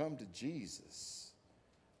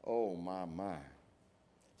 oh my.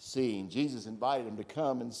 Seeing, Jesus invited him to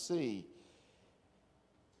come and see.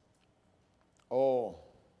 Oh,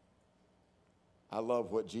 I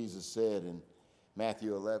love what Jesus said in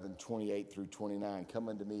Matthew 11:28-29. Come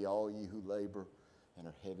unto me, all ye who labor and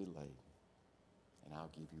are heavy laden, and I'll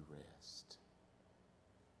give you rest.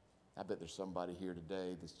 I bet there's somebody here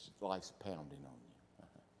today that's life's pounding on you.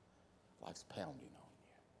 Life's pounding on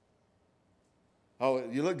you.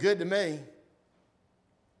 Oh, you look good to me.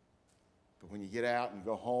 But when you get out and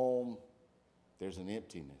go home, there's an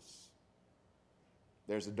emptiness.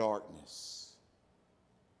 There's a darkness.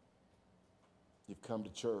 You've come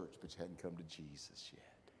to church, but you hadn't come to Jesus yet.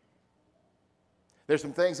 There's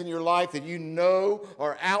some things in your life that you know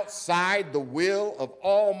are outside the will of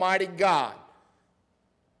Almighty God.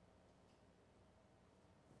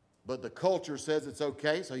 But the culture says it's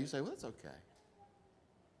okay, so you say, well, it's okay.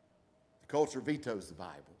 The culture vetoes the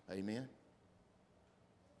Bible. Amen?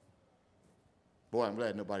 Boy, I'm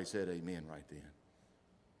glad nobody said amen right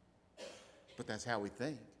then. But that's how we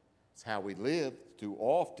think. It's how we live too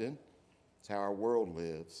often. It's how our world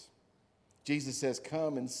lives. Jesus says,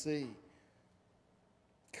 come and see.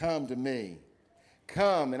 Come to me.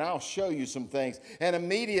 Come and I'll show you some things. And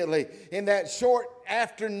immediately in that short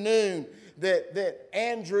afternoon that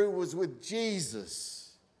Andrew was with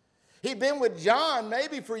Jesus, he'd been with John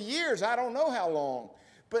maybe for years, I don't know how long.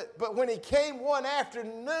 But when he came one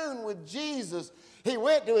afternoon with Jesus, he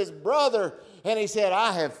went to his brother and he said,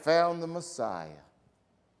 I have found the Messiah.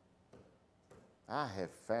 I have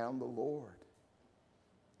found the Lord.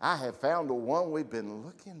 I have found the one we've been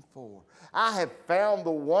looking for. I have found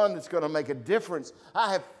the one that's going to make a difference.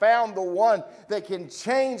 I have found the one that can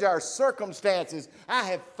change our circumstances. I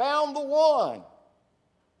have found the one.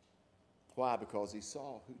 Why? Because he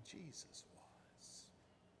saw who Jesus was.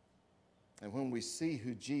 And when we see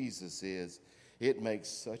who Jesus is, it makes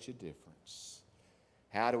such a difference.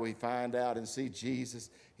 How do we find out and see Jesus?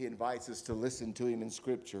 He invites us to listen to him in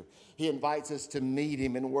Scripture. He invites us to meet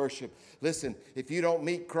him in worship. Listen, if you don't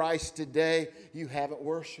meet Christ today, you haven't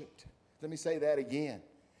worshiped. Let me say that again.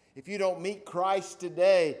 If you don't meet Christ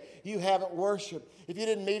today, you haven't worshiped. If you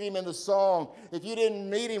didn't meet him in the song, if you didn't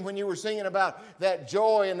meet him when you were singing about that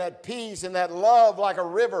joy and that peace and that love like a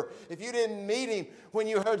river, if you didn't meet him when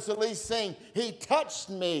you heard Celeste sing, he touched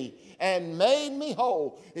me and made me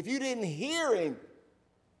whole. If you didn't hear him,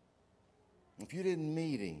 if you didn't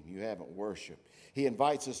meet him, you haven't worshiped. He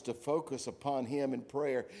invites us to focus upon him in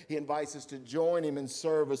prayer. He invites us to join him in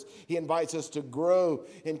service. He invites us to grow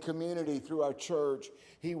in community through our church.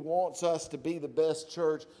 He wants us to be the best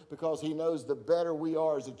church because he knows the better we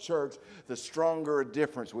are as a church, the stronger a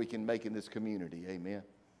difference we can make in this community. Amen.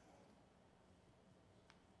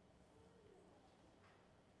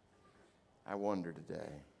 I wonder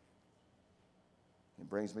today. It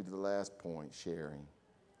brings me to the last point, sharing.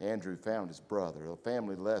 Andrew found his brother, a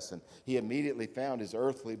family lesson. He immediately found his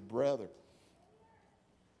earthly brother,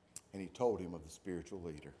 and he told him of the spiritual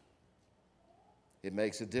leader. It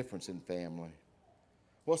makes a difference in family.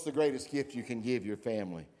 What's the greatest gift you can give your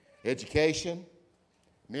family? Education,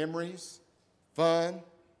 memories, fun,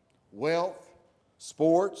 wealth,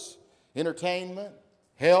 sports, entertainment,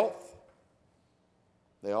 health.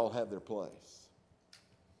 They all have their place.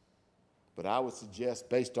 But I would suggest,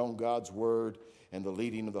 based on God's word and the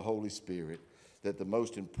leading of the Holy Spirit, that the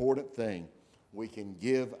most important thing we can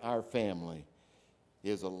give our family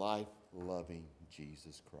is a life-loving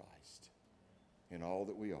Jesus Christ in all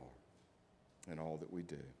that we are and all that we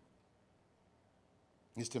do.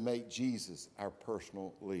 Is to make Jesus our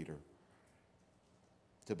personal leader,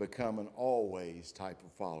 to become an always type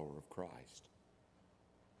of follower of Christ.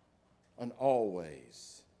 An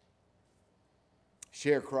always.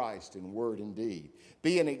 Share Christ in word and deed.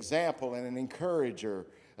 Be an example and an encourager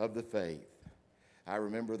of the faith. I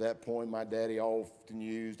remember that poem my daddy often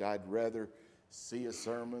used, I'd rather see a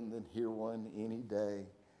sermon than hear one any day.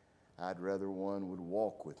 I'd rather one would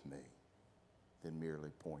walk with me than merely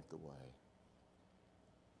point the way.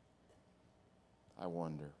 I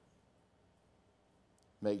wonder.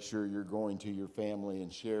 Make sure you're going to your family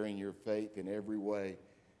and sharing your faith in every way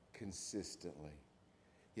consistently.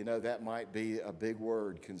 You know, that might be a big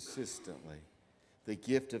word, consistently. The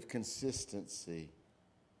gift of consistency.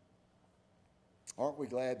 Aren't we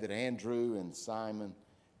glad that Andrew and Simon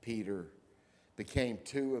Peter became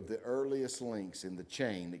two of the earliest links in the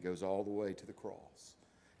chain that goes all the way to the cross?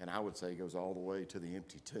 And I would say goes all the way to the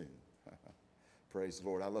empty tomb. Praise the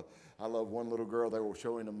Lord. I love one little girl, they were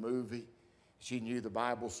showing a movie. She knew the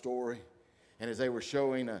Bible story. And as they were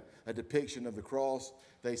showing a depiction of the cross,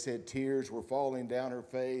 they said tears were falling down her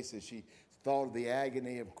face as she thought of the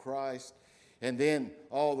agony of Christ. And then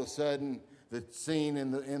all of a sudden, the scene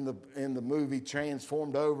in the movie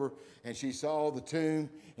transformed over, and she saw the tomb,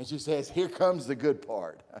 and she says, "Here comes the good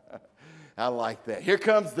part." I like that. Here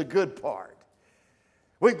comes the good part.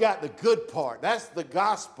 We've got the good part. That's the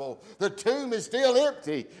gospel. The tomb is still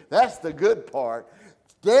empty. That's the good part.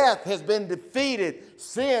 Death has been defeated.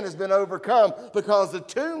 Sin has been overcome because the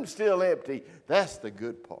tomb's still empty. That's the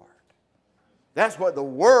good part. That's what the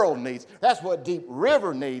world needs. That's what Deep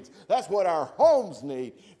River needs. That's what our homes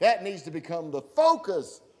need. That needs to become the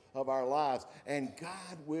focus of our lives. And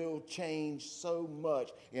God will change so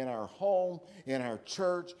much in our home, in our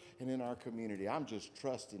church, and in our community. I'm just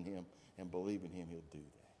trusting Him and believing Him He'll do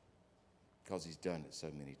that because He's done it so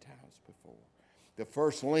many times before. The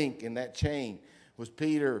first link in that chain was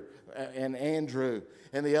Peter and Andrew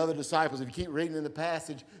and the other disciples. If you keep reading in the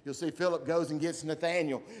passage, you'll see Philip goes and gets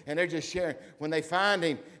Nathanael, and they're just sharing. When they find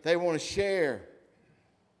him, they want to share.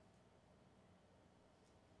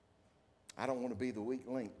 I don't want to be the weak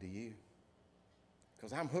link, do you?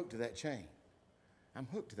 Because I'm hooked to that chain. I'm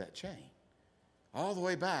hooked to that chain. All the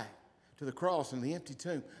way back to the cross and the empty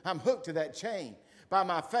tomb. I'm hooked to that chain. By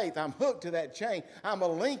my faith, I'm hooked to that chain. I'm a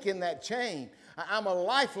link in that chain. I'm a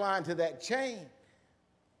lifeline to that chain.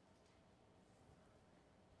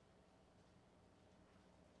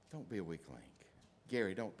 Don't be a weak link.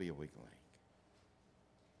 Gary, don't be a weak link.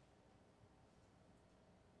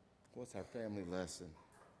 What's our family lesson?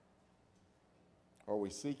 Are we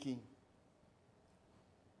seeking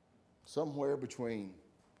somewhere between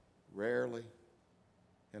rarely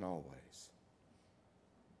and always?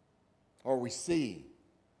 Are we seeing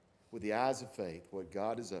with the eyes of faith what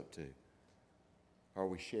God is up to? Are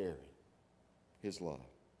we sharing His love?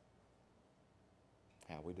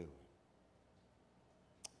 How we doing?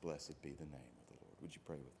 Blessed be the name of the Lord. Would you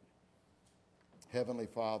pray with me? Heavenly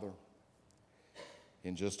Father,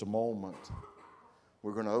 in just a moment,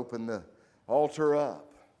 we're going to open the altar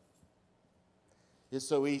up. It's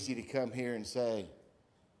so easy to come here and say,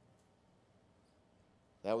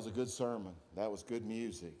 that was a good sermon. That was good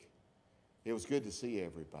music. It was good to see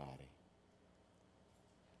everybody.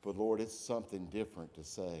 But Lord, it's something different to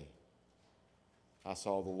say, I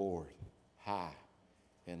saw the Lord high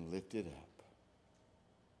and lifted up,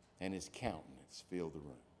 and His countenance filled the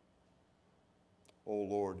room. Oh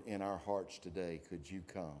Lord, in our hearts today, could You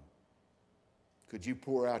come? Could You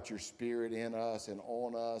pour out Your Spirit in us and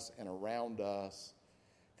on us and around us,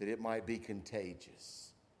 that it might be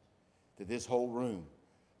contagious, that this whole room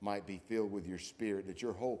might be filled with Your Spirit, that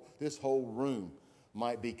this whole room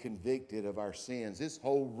might be convicted of our sins. This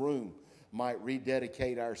whole room might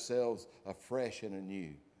rededicate ourselves afresh and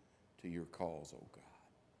anew to Your cause, oh God.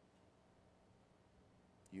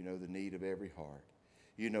 You know the need of every heart.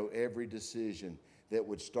 You know every decision that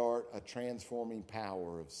would start a transforming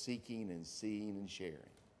power of seeking and seeing and sharing.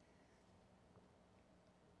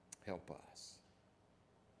 Help us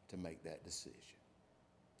to make that decision.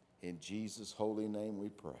 In Jesus' holy name we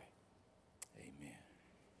pray. Amen.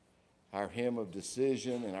 Our hymn of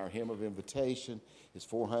decision and our hymn of invitation is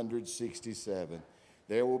 467.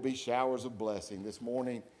 There will be showers of blessing. This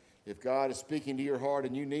morning, if God is speaking to your heart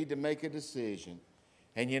and you need to make a decision,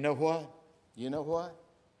 and you know what? You know what?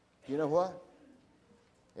 You know what?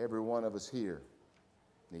 Every one of us here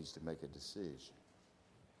needs to make a decision.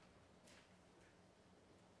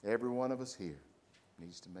 Every one of us here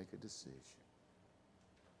needs to make a decision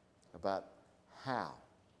about how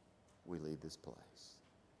we leave this place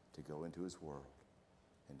to go into His world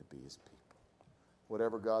and to be His people.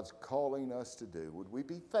 Whatever God's calling us to do, would we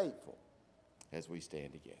be faithful as we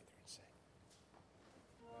stand together and sing?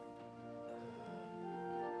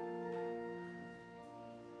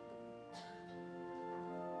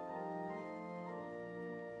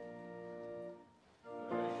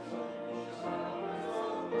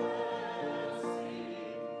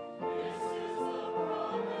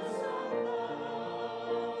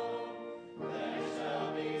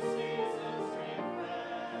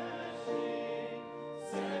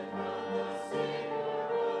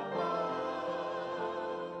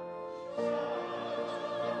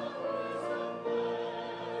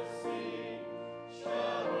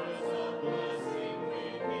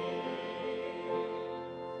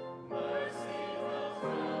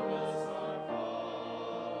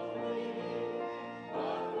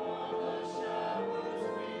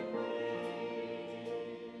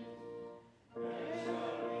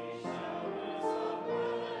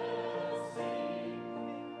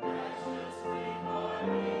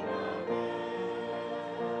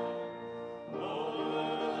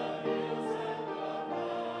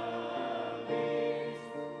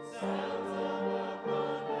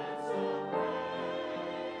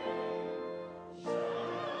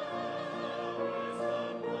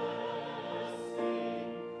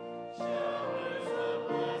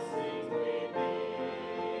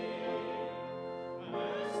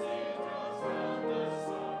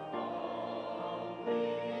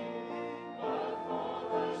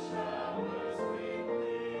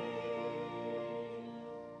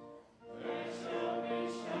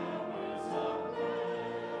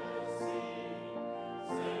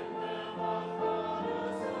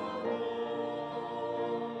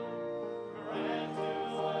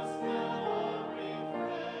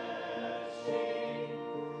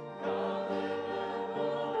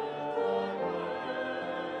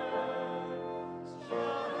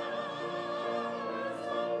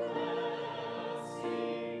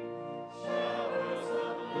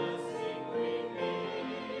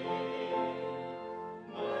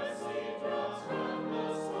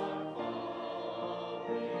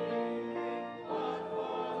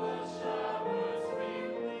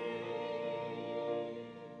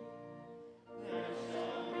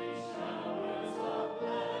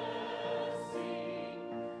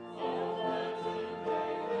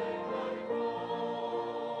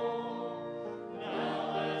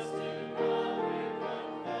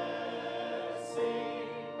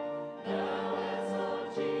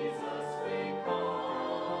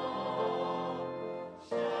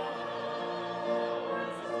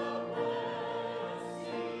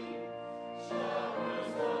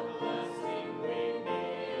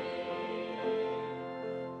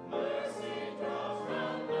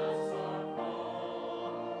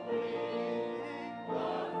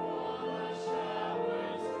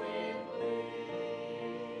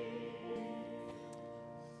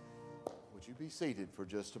 be seated for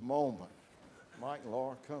just a moment. Mike and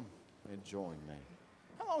Laura, come and join me.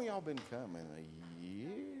 How long y'all been coming? A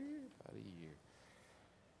year? About a year.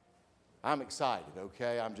 I'm excited,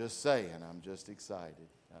 okay? I'm just saying, I'm just excited.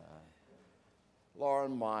 Laura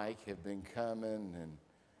and Mike have been coming and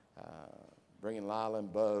bringing Lila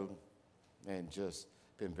and Bo and just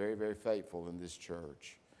been very, very faithful in this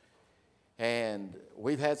church. And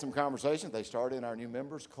we've had some conversations. They started in our new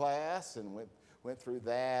members class and went through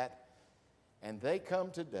that. And they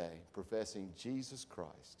come today professing Jesus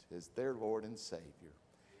Christ as their Lord and Savior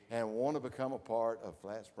and want to become a part of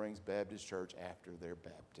Flat Springs Baptist Church after their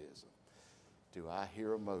baptism. Do I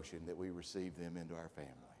hear a motion that we receive them into our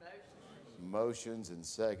family? Motions and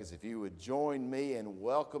seconds. If you would join me in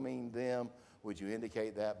welcoming them, would you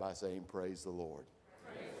indicate that by saying, praise the Lord?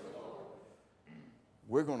 Praise the Lord.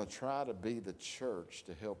 We're going to try to be the church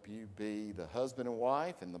to help you be the husband and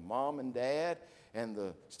wife and the mom and dad and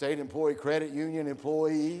the state employee credit union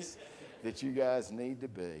employees that you guys need to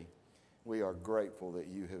be. We are grateful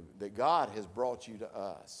that God has brought you to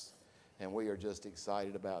us, and we are just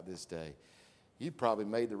excited about this day. You probably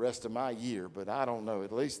made the rest of my year, but I don't know,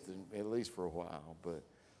 at least for a while. But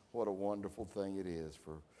what a wonderful thing it is,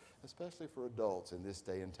 especially for adults in this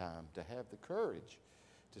day and time, to have the courage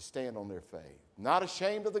to stand on their faith, not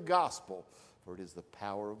ashamed of the gospel, for it is the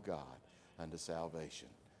power of God unto salvation.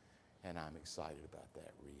 And I'm excited about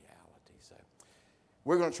that reality. So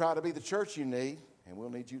we're going to try to be the church you need, and we'll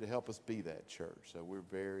need you to help us be that church. So we're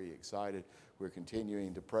very excited. We're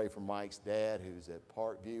continuing to pray for Mike's dad, who's at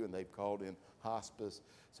Parkview, and they've called in hospice.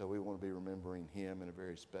 So we want to be remembering him in a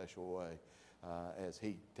very special way as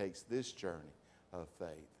he takes this journey of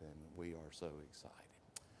faith, and we are so excited.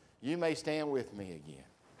 You may stand with me again.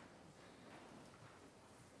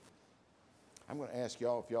 I'm going to ask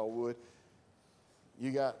y'all if y'all would. You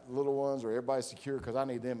got little ones or everybody's secure, because I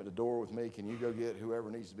need them at the door with me. Can you go get whoever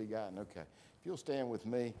needs to be gotten? Okay. If you'll stand with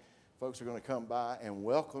me, folks are going to come by and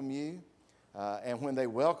welcome you. And when they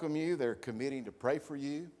welcome you, they're committing to pray for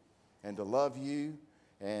you and to love you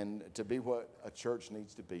and to be what a church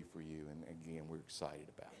needs to be for you. And again, we're excited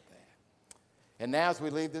about that. And now as we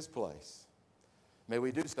leave this place, may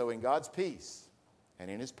we do so in God's peace and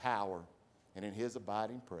in His power and in His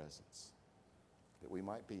abiding presence, that we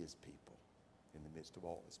might be His people in the midst of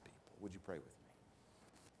all His people. Would you pray with me?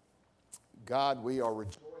 God, we are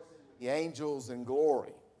rejoicing with the angels in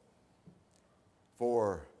glory,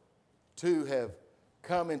 for two have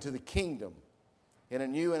come into the kingdom in a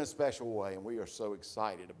new and a special way, and we are so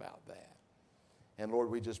excited about that. And Lord,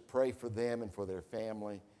 we just pray for them and for their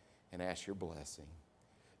family and ask your blessing.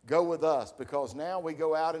 Go with us, because now we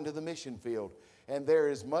go out into the mission field, and there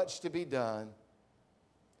is much to be done.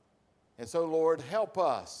 And so, Lord, help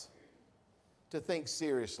us to think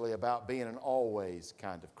seriously about being an always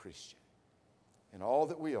kind of Christian in all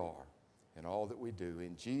that we are and all that we do.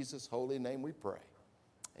 In Jesus' holy name we pray.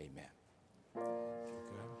 Amen.